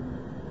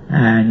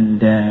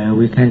 and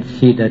we can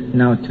see that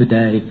now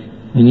today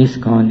in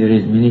ISKCON there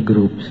is many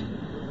groups,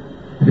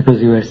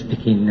 because we were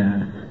speaking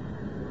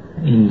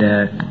in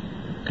the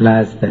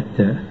class that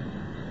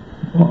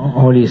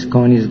all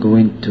ISKCON is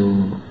going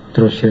to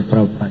through Srila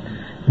Prabhupada.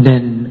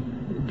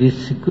 Then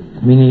these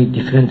many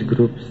different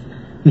groups,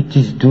 it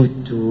is due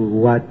to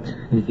what?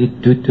 Is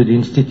it due to the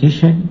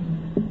institution,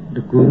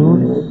 the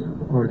gurus,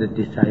 or the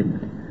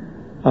disciples?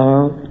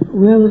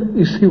 Well,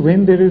 you see,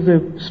 when there is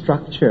a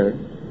structure,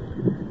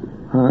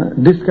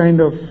 this kind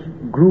of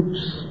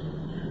groups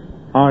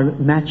are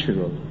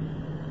natural.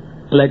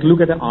 Like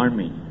look at an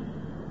army,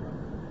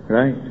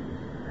 right?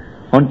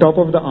 On top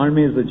of the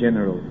army is the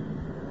general.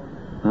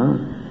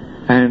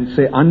 And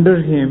say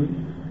under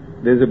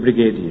him there's a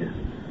brigadier,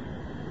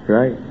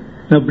 right?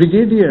 Now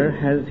brigadier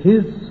has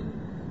his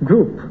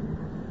group,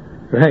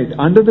 right?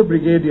 Under the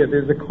brigadier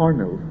there's a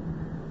colonel,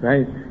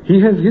 right?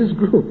 He has his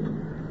group,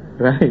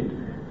 right?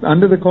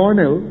 Under the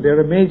colonel there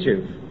are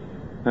majors.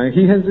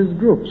 He has his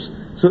groups.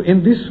 So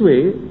in this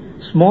way,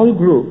 small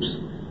groups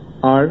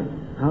are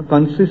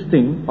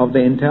consisting of the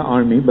entire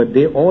army, but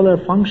they all are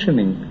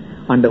functioning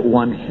under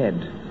one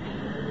head.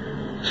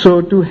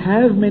 So to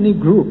have many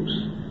groups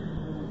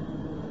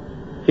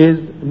is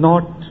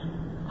not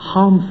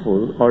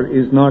harmful or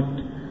is not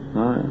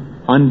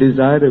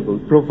undesirable,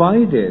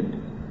 provided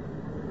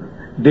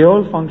they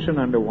all function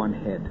under one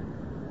head,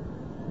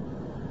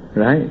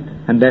 right?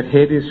 And that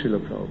head is Srila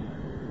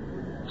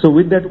Prabhupada. So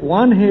with that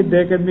one head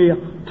there can be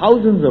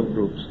thousands of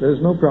groups, there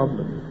is no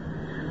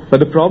problem. But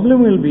the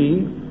problem will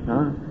be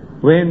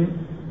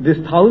when these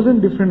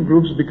 1,000 different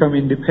groups become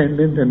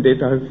independent and they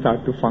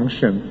start to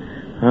function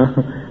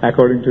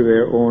according to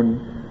their own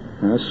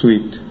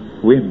sweet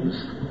whims.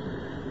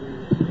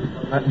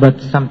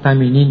 But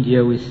sometime in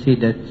India we see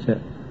that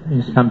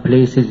in some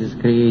places it's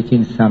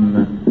creating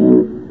some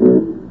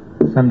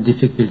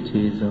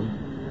difficulties.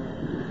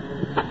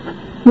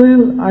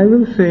 Well, I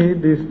will say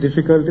this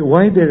difficulty,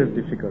 why there are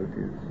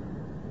difficulties?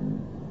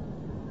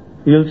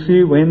 You'll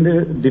see when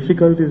the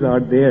difficulties are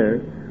there,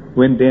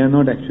 when they are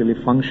not actually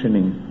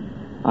functioning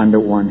under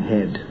one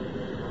head.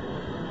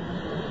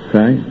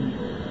 Right?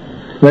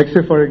 Like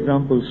say for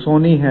example,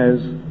 Sony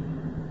has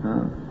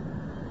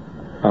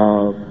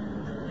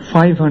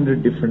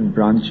 500 different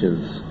branches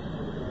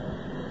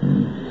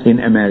in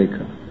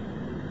America.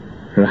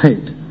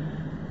 Right?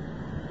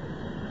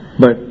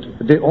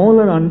 But they all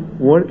are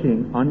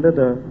working under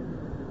the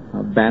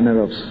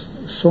banner of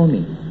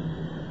Sony.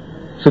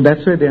 So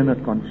that's why they are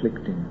not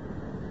conflicting.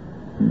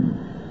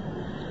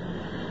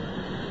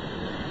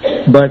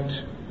 But,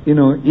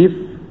 if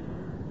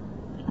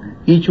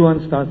each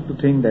one starts to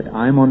think that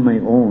I'm on my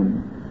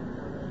own,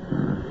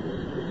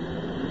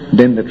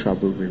 then the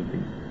trouble will be.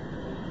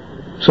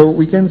 So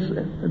we can,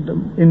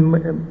 in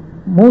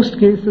most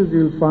cases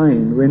you'll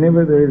find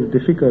whenever there is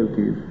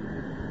difficulties,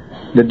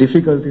 the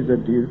difficulties are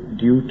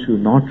due to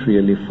not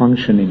really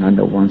functioning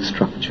under one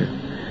structure,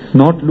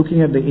 not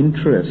looking at the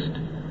interest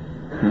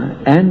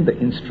and the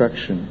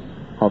instruction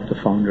of the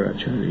founder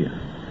Acharya.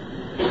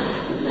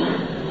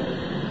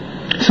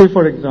 Say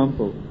for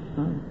example,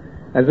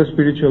 as a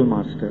spiritual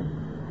master,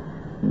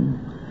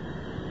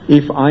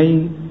 if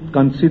I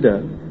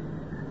consider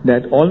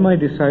that all my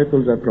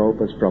disciples are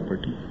Prabhupada's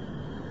property,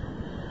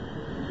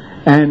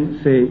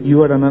 and say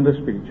you are another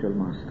spiritual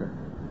master,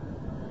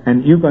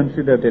 and you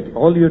consider that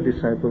all your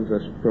disciples are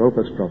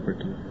Prabhupada's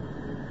property,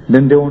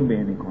 then there won't be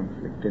any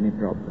conflict, any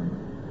problem.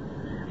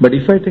 But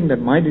if I think that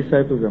my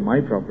disciples are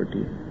my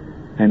property,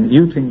 and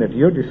you think that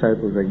your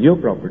disciples are your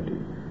property,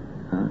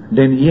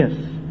 then yes,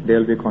 there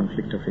will be a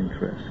conflict of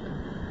interest.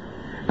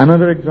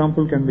 Another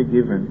example can be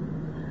given.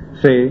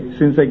 Say,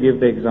 since I gave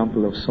the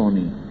example of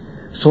Sony.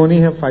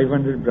 Sony have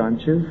 500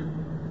 branches,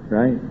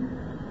 right?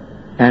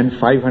 And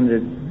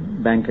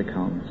 500 bank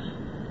accounts,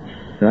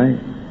 right?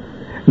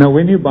 Now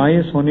when you buy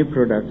a Sony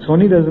product,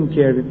 Sony doesn't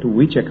care to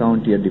which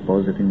account you are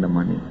depositing the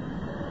money.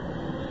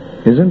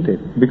 Isn't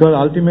it? Because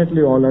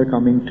ultimately all are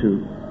coming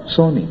to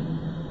Sony.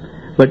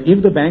 But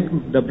if the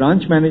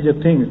branch manager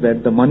thinks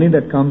that the money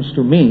that comes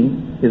to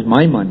me is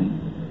my money,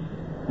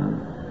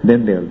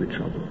 then there will be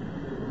trouble.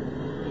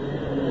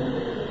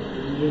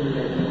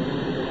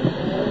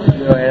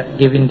 You are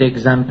giving the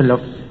example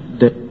of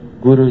the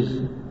gurus.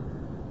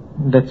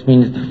 That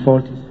means the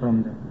fault is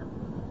from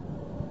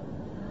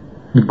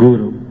the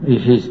guru.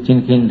 If he is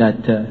thinking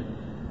that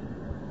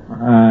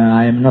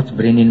I am not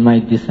bringing my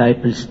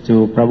disciples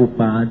to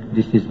Prabhupada,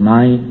 this is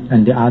mine,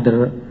 and the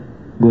other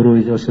guru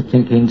is also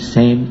thinking the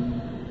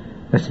same,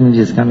 that means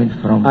it's coming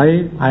from...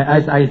 I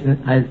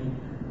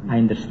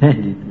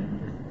understand it.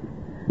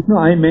 No,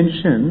 I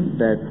mentioned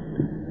that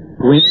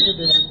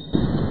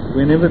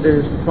whenever there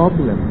is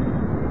problem,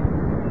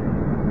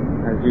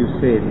 as you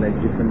said, like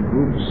different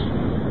groups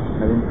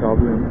having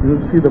problem,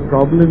 you'll see the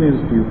problem is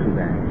due to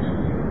that.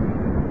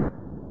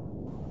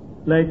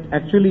 Like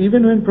actually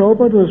even when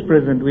Prabhupada was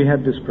present, we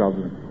had this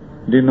problem.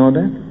 Do you know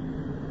that?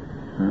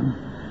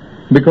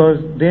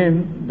 Because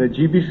then the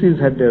GBCs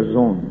had their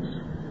zones.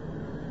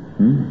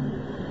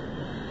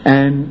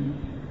 And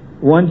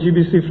one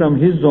GBC from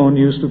his zone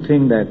used to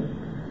think that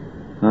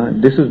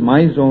this is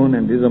my zone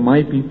and these are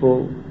my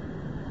people,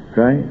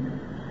 right?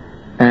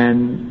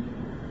 And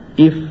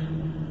if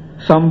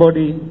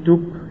somebody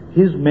took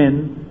his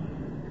men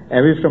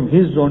away from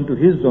his zone to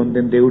his zone,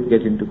 then they would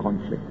get into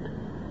conflict.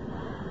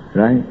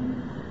 Right?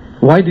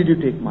 Why did you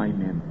take my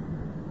men?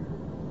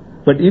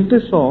 But if they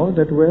saw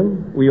that, well,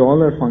 we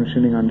all are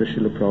functioning under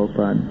Srila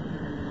Prabhupada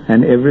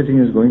and everything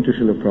is going to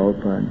Srila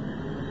Prabhupada.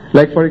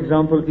 Like for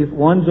example, if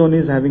one zone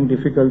is having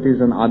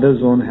difficulties and other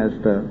zone has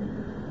the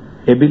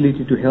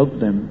ability to help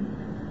them,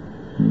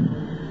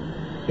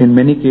 in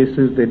many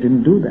cases they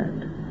didn't do that.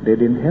 They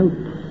didn't help.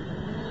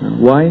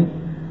 Why?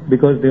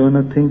 Because they were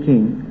not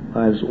thinking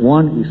as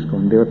one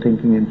ISKCON. They were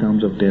thinking in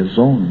terms of their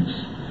zones.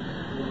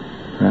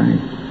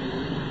 Right?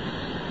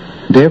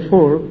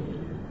 Therefore,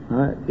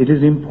 it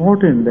is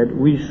important that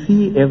we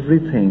see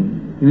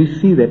everything. We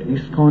see that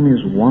ISKCON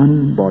is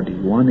one body,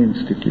 one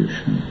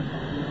institution,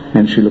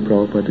 and Srila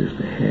Prabhupada is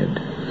the head.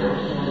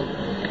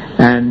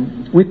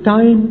 And with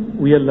time,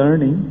 we are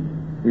learning.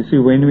 You see,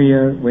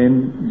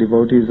 when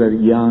devotees are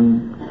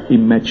young,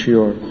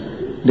 immature,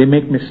 they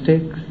make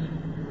mistakes.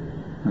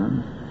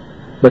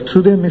 But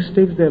through their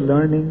mistakes, they are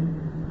learning.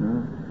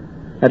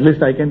 At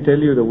least I can tell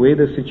you the way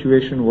the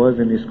situation was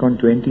in ISKCON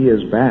 20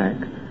 years back.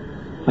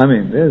 I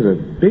mean, there's a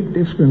big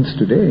difference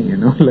today,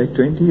 like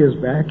 20 years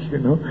back,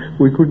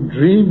 we could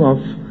dream of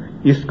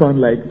ISKCON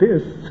like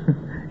this,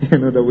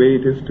 the way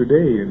it is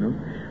today,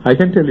 I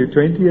can tell you,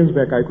 20 years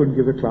back I couldn't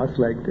give a class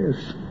like this.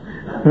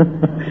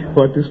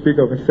 What to speak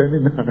of a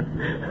seminar.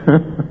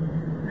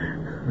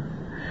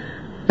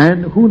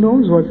 And who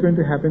knows what's going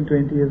to happen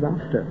 20 years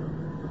after.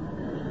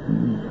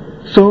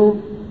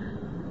 So,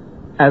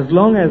 as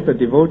long as the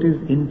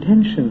devotees'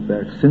 intentions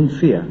are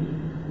sincere,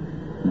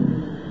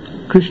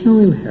 Krishna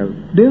will help.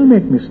 They'll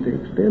make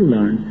mistakes, they'll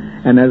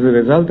learn, and as a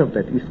result of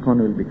that, ISKCON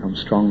will become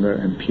stronger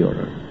and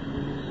purer.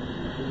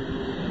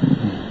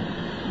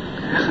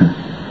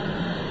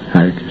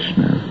 Hare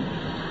Krishna.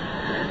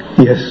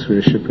 Yes,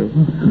 Srila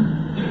Prabhu.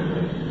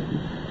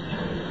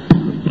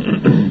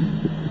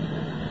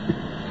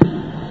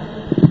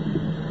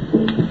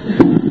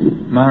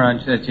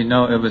 Maharaj, as you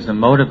know, it was a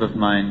motive of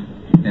mine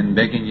in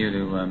begging you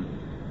to,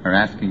 or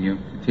asking you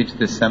to teach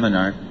this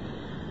seminar,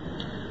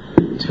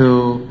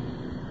 to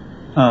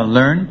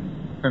learn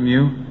from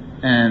you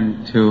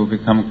and to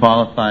become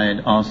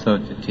qualified also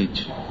to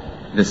teach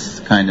this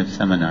kind of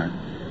seminar.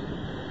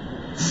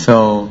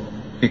 So,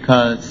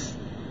 because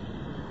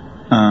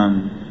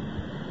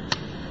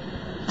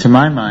to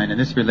my mind, and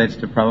this relates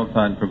to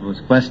Prabhupada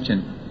Prabhu's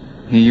question,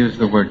 he used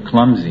the word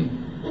clumsy,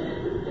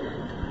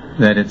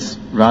 that it's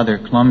rather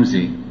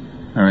clumsy,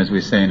 or as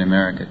we say in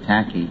America,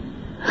 tacky,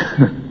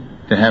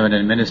 to have an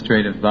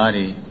administrative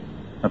body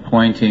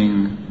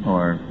appointing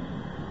or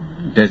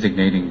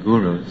designating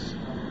gurus.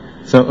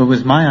 So it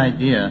was my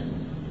idea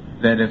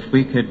that if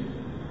we could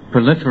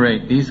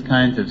proliferate these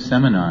kinds of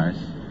seminars,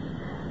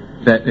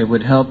 that it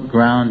would help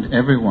ground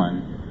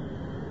everyone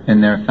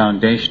in their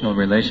foundational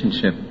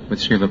relationship with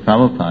Srila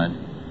Prabhupada,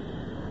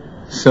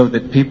 so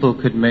that people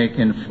could make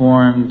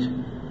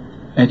informed,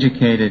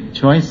 educated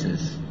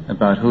choices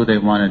about who they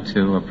wanted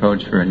to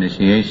approach for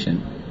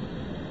initiation.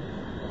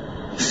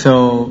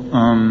 So,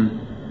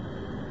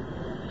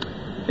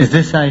 is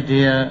this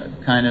idea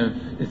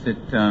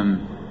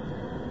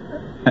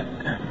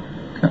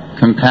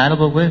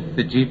compatible with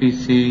the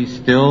GBC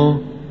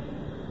still,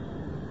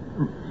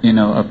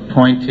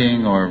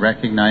 appointing or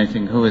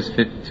recognizing who is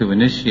fit to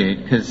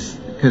initiate? Because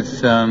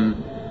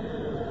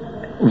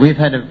we've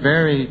had a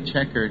very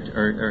checkered,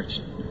 or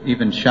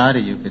even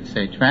shoddy, you could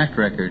say, track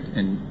record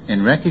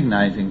in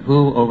recognizing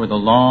who over the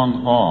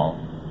long haul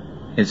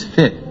is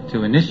fit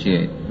to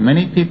initiate.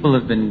 Many people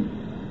have been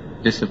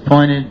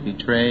disappointed,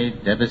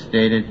 betrayed,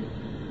 devastated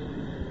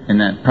in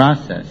that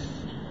process.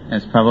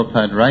 As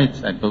Prabhupada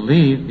writes, I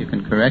believe, you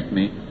can correct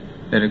me,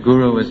 that a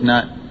guru is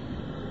not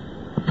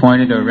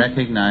appointed or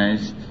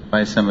recognized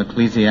by some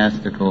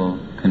ecclesiastical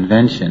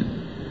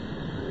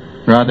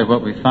convention. Rather,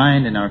 what we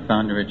find in our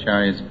founder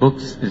Acharya's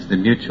books is the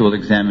mutual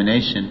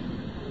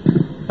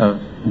examination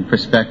of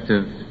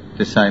prospective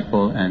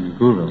disciple and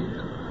guru.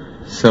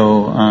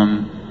 So,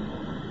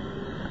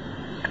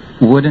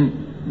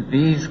 wouldn't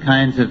these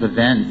kinds of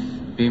events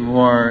be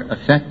more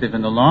effective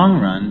in the long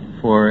run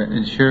for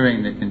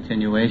ensuring the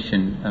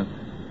continuation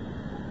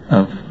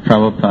of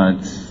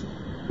Prabhupada's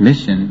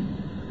mission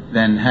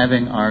than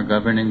having our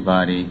governing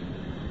body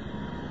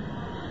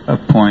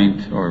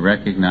appoint or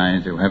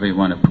recognize, or however you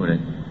want to put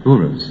it,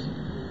 gurus?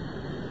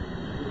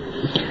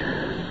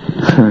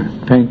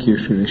 Thank you,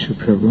 Srila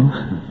Prabhu.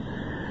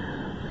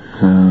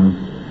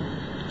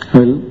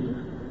 Well,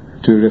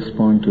 to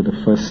respond to the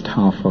first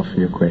half of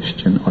your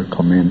question or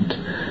comment,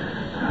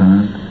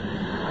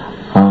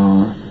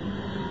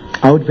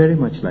 I would very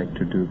much like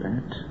to do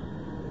that.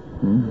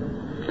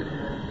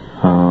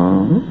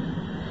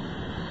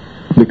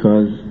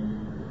 Because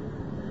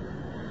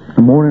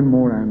more and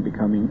more I am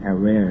becoming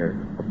aware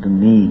of the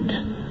need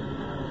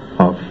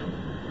of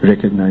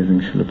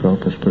recognizing Srila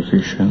Prabhupada's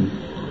position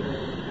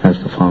as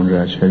the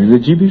founder Acharya. The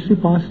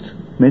GBC passed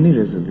many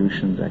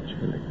resolutions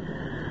actually.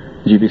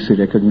 GBC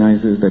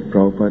recognizes that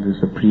Prabhupada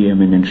is a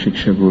preeminent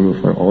Shiksha Guru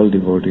for all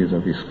devotees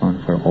of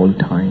ISKCON for all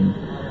time.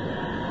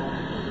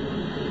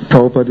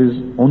 Prabhupada is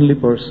only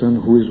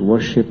person who is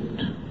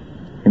worshipped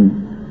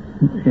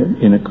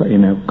in a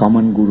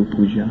common Guru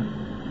Puja.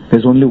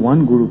 There's only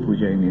one Guru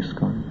Puja in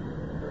ISKCON,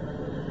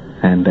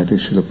 and that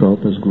is Srila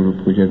Prabhupada's Guru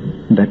Puja.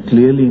 That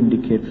clearly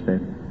indicates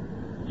that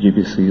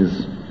GBC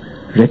is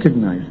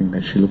recognizing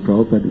that Srila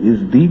Prabhupada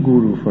is the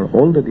Guru for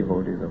all the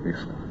devotees of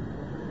ISKCON.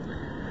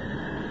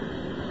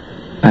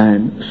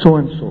 And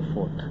so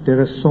forth. There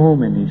are so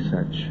many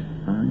such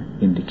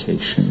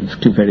indications,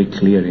 very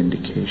clear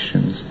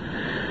indications.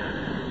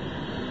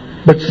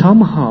 But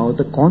somehow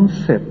the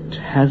concept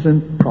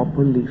hasn't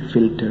properly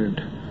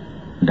filtered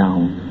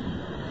down.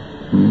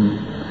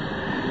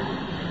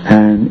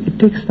 And it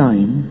takes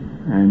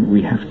time, and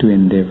we have to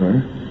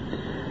endeavor.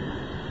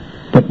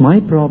 But my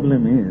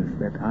problem is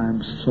that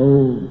I'm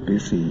so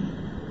busy,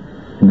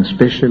 and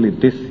especially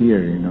this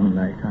year,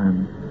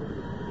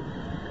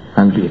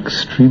 I'll be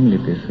extremely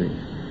busy.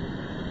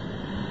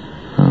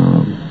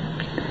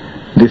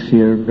 This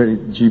year,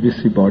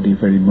 GBC body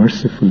very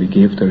mercifully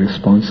gave the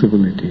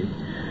responsibility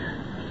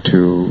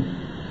to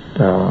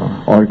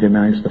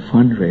organize the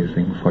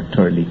fundraising for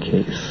Turley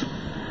case.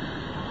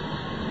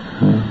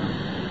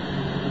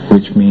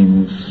 Which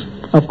means,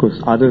 of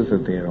course, others are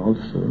there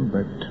also,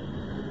 but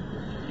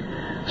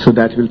so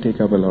that will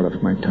take up a lot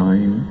of my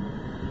time.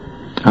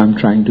 I'm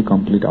trying to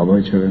complete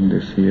Avacharan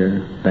this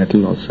year. That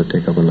will also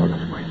take up a lot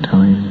of my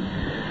time.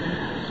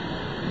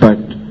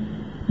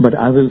 But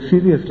I will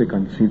seriously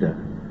consider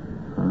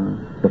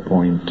the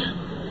point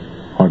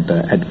or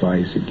the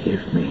advice you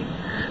gave me.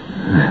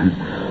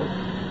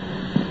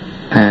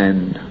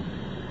 And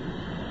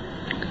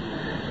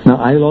now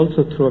I'll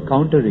also throw a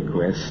counter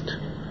request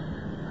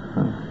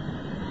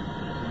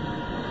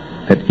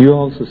that you are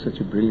also such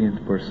a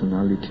brilliant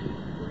personality,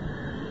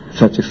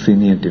 such a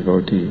senior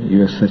devotee.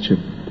 You are such a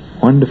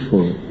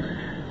wonderful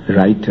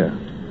writer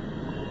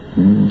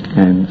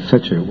and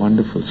such a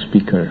wonderful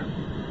speaker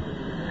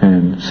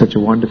and such a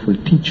wonderful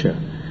teacher.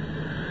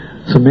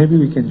 So maybe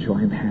we can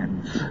join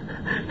hands.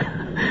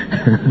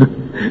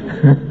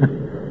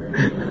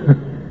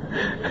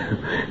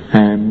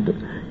 And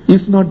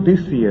if not this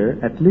year,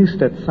 at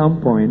least at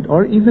some point,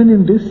 or even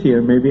in this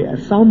year, maybe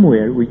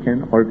somewhere we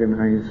can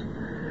organize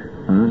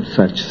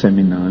such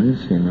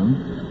seminars,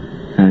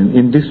 and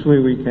in this way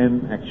we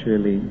can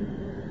actually,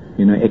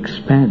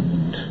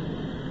 expand.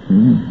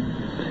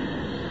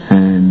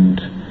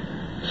 And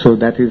so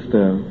that is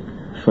the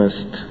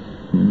first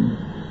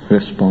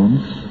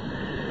response.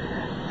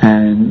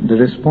 And the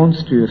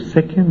response to your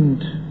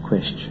second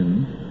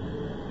question,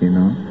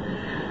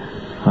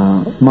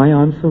 my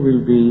answer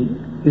will be,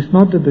 it's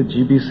not that the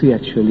GBC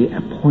actually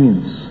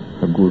appoints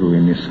a guru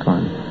in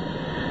ISKCON.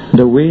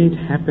 The way it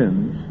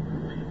happens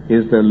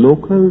is the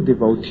local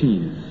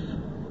devotees,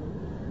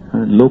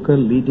 local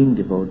leading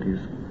devotees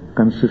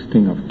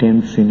consisting of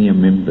 10 senior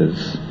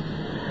members,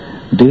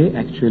 they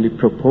actually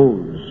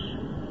propose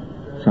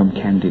some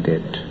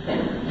candidate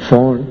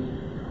for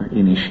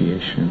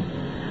initiation.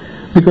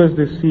 Because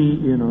they see,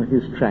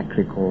 his track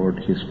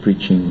record, his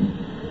preaching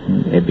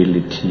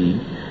ability,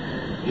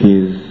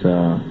 his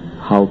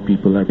how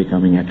people are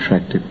becoming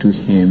attracted to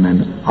him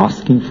and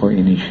asking for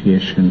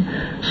initiation.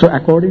 So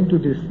according to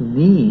this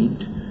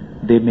need,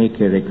 they make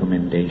a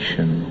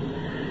recommendation.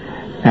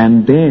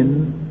 And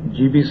then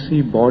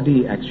GBC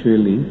body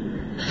actually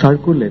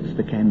circulates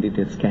the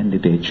candidate's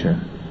candidature.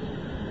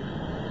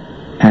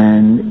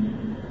 And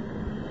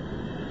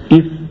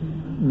if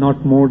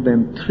not more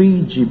than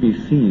 3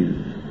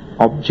 GBCs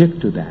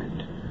object to that,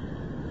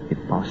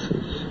 it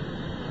passes.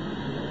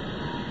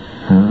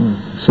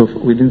 So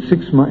within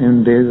 6 months,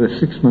 and there is a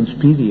 6 months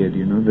period,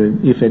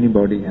 if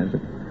anybody has a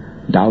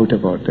doubt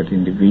about that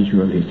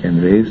individual, he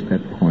can raise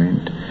that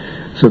point.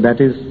 So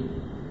that is,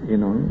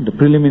 the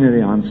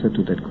preliminary answer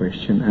to that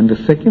question. And the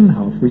second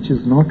half, which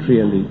is not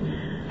really,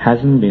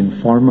 hasn't been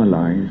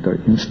formalized or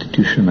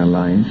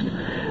institutionalized,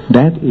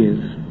 that is,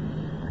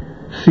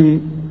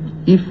 see,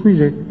 if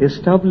we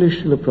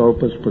establish Srila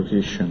Prabhupada's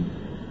position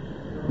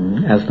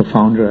as the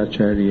founder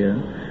Acharya,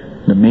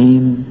 the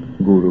main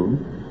guru,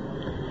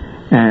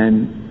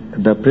 and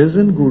the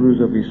present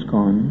gurus of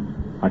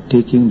ISKCON are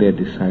taking their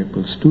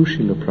disciples to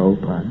Srila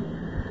Prabhupada,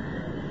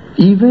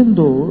 even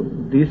though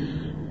this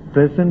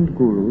present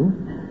guru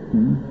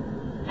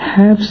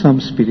have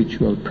some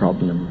spiritual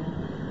problem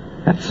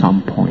at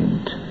some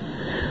point,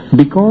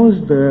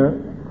 because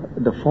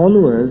the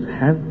followers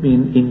have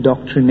been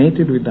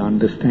indoctrinated with the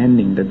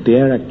understanding that they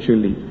are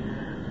actually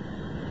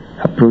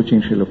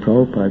approaching Srila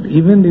Prabhupada.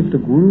 Even if the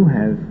guru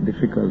has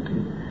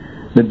difficulty,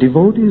 the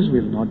devotees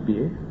will not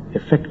be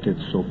affected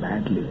so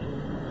badly.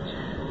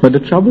 But the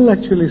trouble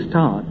actually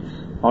starts,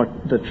 or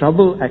the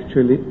trouble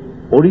actually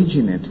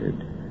originated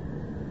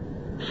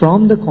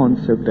from the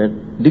concept that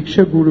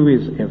Diksha Guru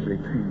is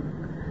everything.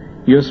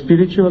 Your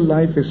spiritual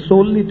life is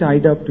solely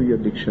tied up to your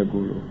Diksha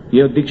Guru.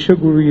 Your Diksha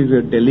Guru is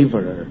your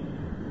deliverer,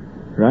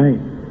 right?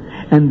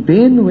 And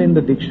then when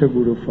the Diksha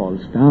Guru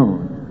falls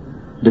down,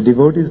 the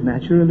devotees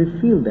naturally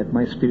feel that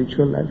my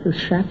spiritual life is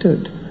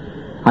shattered.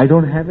 I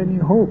don't have any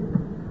hope.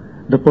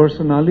 the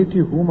personality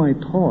whom I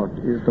thought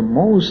is the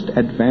most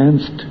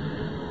advanced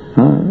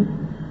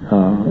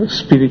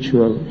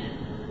spiritual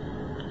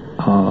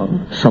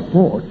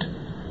support,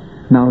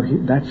 now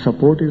that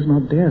support is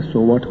not there, so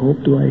what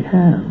hope do I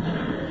have?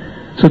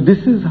 So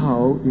this is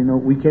how,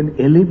 we can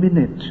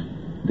eliminate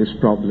this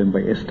problem by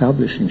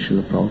establishing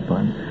Srila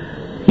Prabhupada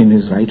in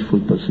his rightful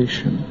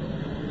position.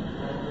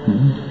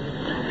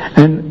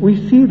 And we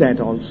see that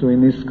also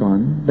in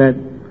ISKCON, that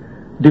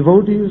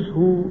devotees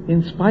who,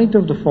 in spite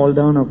of the fall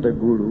down of the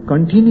Guru,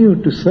 continue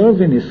to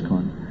serve in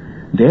ISKCON,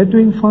 they are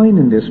doing fine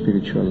in their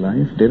spiritual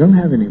life. They don't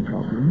have any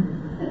problem.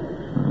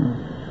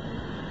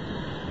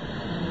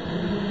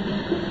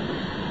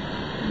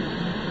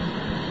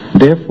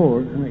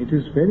 Therefore, it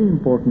is very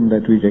important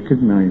that we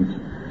recognize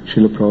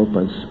Srila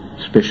Prabhupada's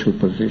special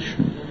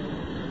position.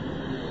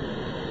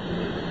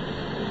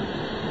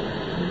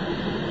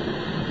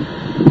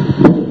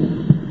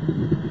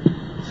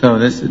 So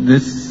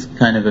this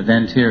kind of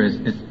event here is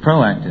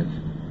proactive.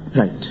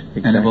 Right.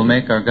 Exactly. And it will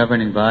make our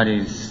governing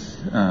body's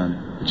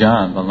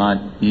job a lot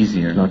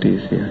easier. A lot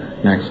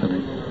easier.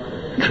 Actually.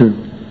 True.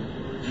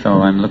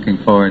 So I'm looking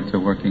forward to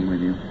working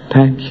with you.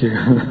 Thank you.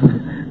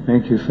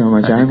 Thank you so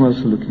much. I'm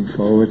also looking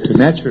forward to,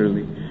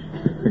 naturally,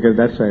 because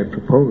that's why I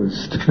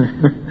proposed.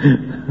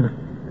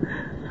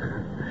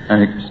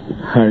 Hare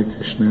Krishna. Hare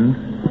Krishna.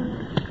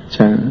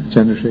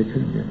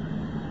 Chandrasekhar.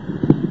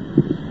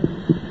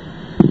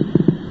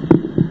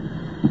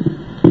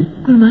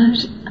 Guru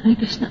Maharaj, Hare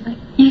Krishna.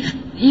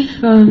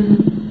 If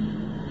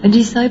a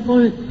disciple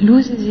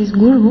loses his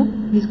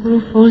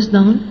guru falls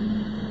down,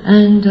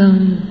 and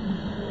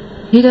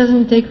he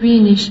doesn't take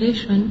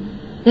reinitiation,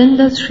 then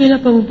does Srila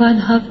Prabhupada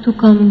have to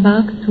come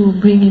back to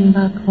bring him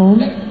back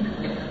home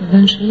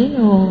eventually,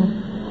 or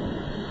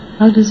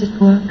how does it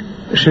work?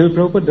 Srila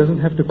Prabhupada doesn't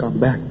have to come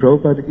back.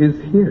 Prabhupada is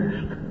here.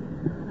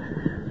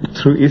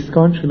 Through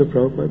ISKCON, Srila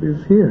Prabhupada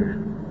is here.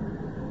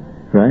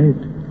 Right?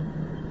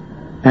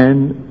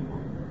 And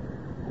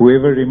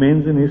whoever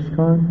remains in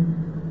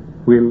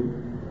ISKCON will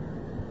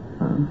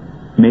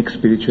make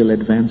spiritual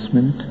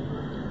advancement.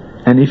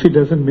 And if he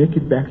doesn't make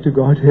it back to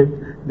Godhead,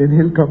 then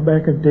he'll come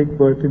back and take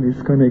birth in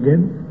ISKCON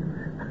again.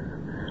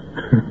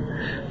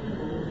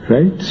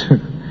 Right?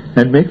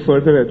 And make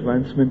further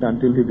advancement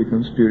until he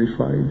becomes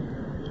purified.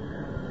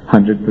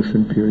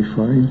 100%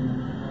 purified.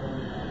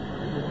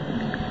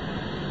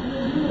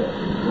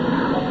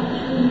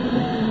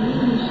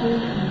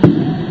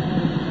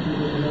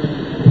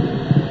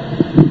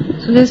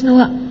 So there's no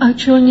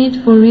actual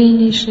need for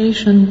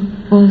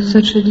reinitiation for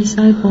such a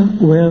disciple?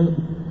 Well,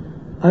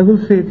 I will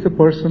say it's a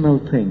personal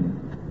thing.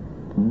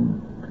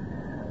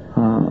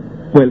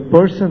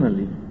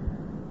 Personally,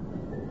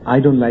 I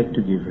don't like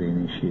to give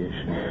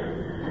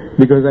reinitiation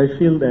because I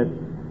feel that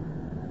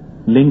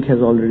link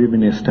has already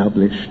been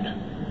established.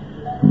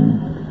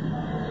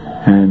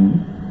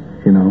 And,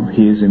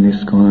 he is in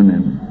ISKCON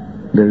and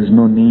there is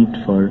no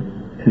need for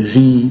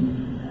re-linking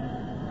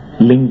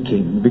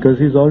because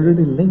he's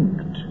already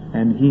linked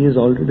and he is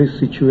already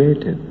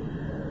situated.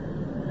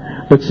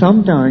 But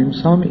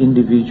sometimes some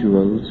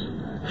individuals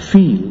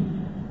feel,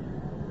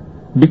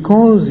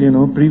 because,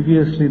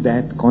 previously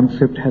that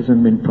concept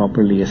hasn't been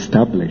properly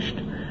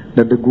established,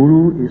 that the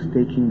Guru is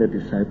taking the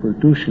disciple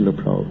to Srila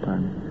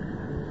Prabhupada.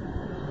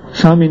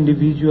 Some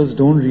individuals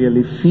don't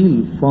really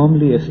feel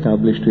firmly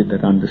established with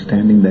that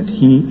understanding that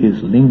he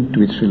is linked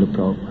with Srila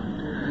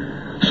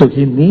Prabhupada. So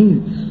he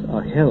needs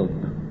a help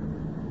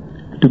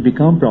to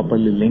become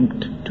properly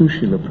linked to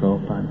Srila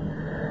Prabhupada.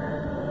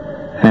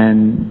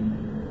 And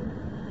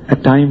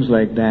at times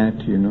like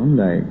that,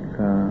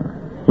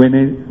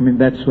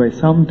 that's why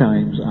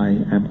sometimes I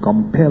am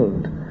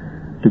compelled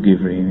to give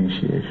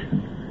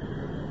reinitiation.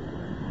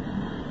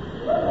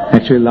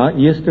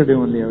 Actually, yesterday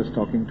only I was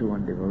talking to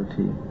one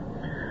devotee.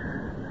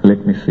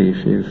 Let me see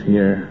if he is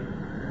here.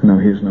 No,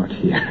 he's not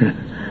here.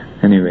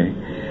 Anyway,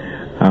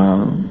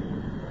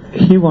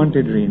 he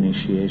wanted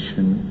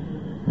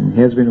reinitiation.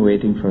 He has been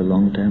waiting for a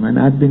long time, and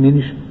I've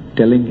been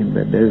telling him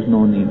that there is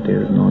no need.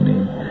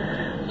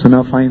 So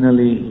now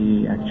finally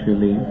he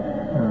actually,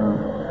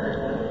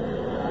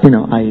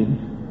 I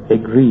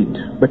agreed.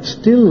 But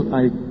still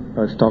I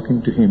was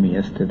talking to him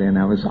yesterday and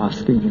I was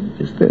asking him,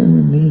 is there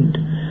any need?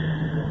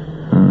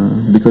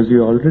 Because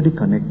you're already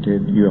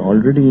connected, you're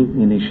already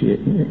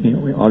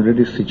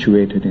already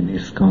situated in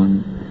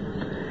ISKCON.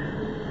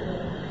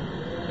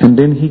 And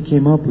then he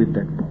came up with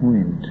that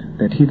point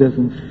that he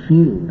doesn't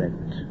feel that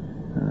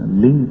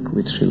link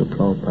with Srila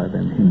Prabhupada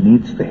and he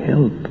needs the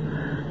help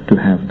to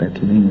have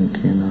that link,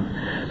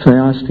 So I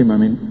asked him,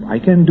 I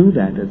can do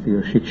that as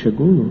your Shiksha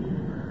Guru.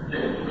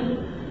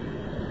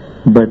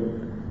 But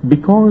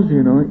because,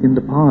 in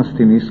the past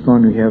in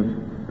ISKCON we have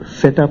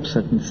set up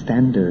certain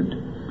standard,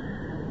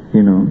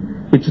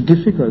 it's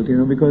difficult,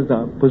 because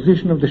the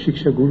position of the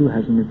Shiksha Guru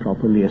hasn't been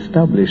properly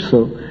established.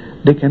 So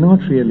they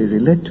cannot really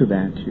relate to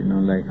that,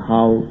 like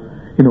how,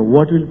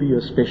 what will be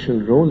your special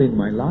role in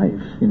my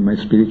life, in my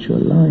spiritual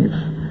life.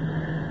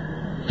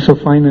 So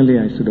finally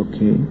I said,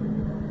 okay,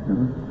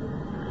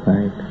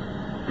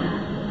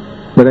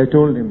 but I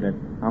told him that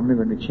I'm not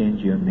going to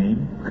change your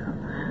name.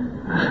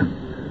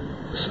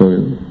 So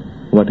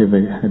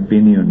whatever had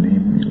been your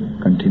name,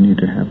 you'll continue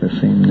to have the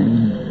same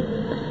name.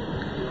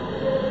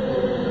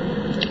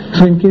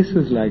 So in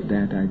cases like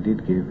that, I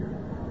did give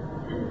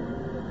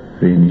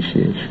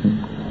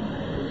reinitiation.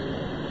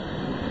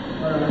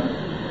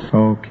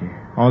 Okay.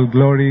 All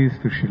glories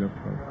to Srila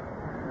Prabhupada.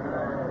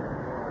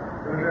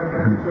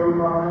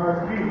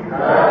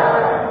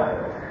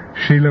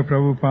 Srila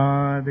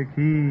Prabhupada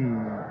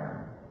ki.